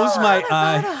close my About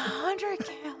eyes. 100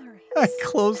 calories. I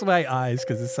close my eyes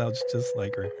because it sounds just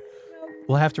like her.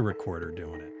 We'll have to record her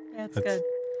doing it. Yeah, it's That's- good.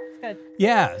 It's good.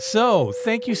 Yeah, so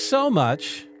thank you so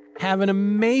much. Have an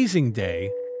amazing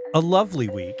day, a lovely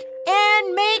week.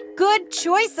 And make good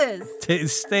choices.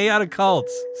 Stay out of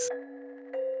cults.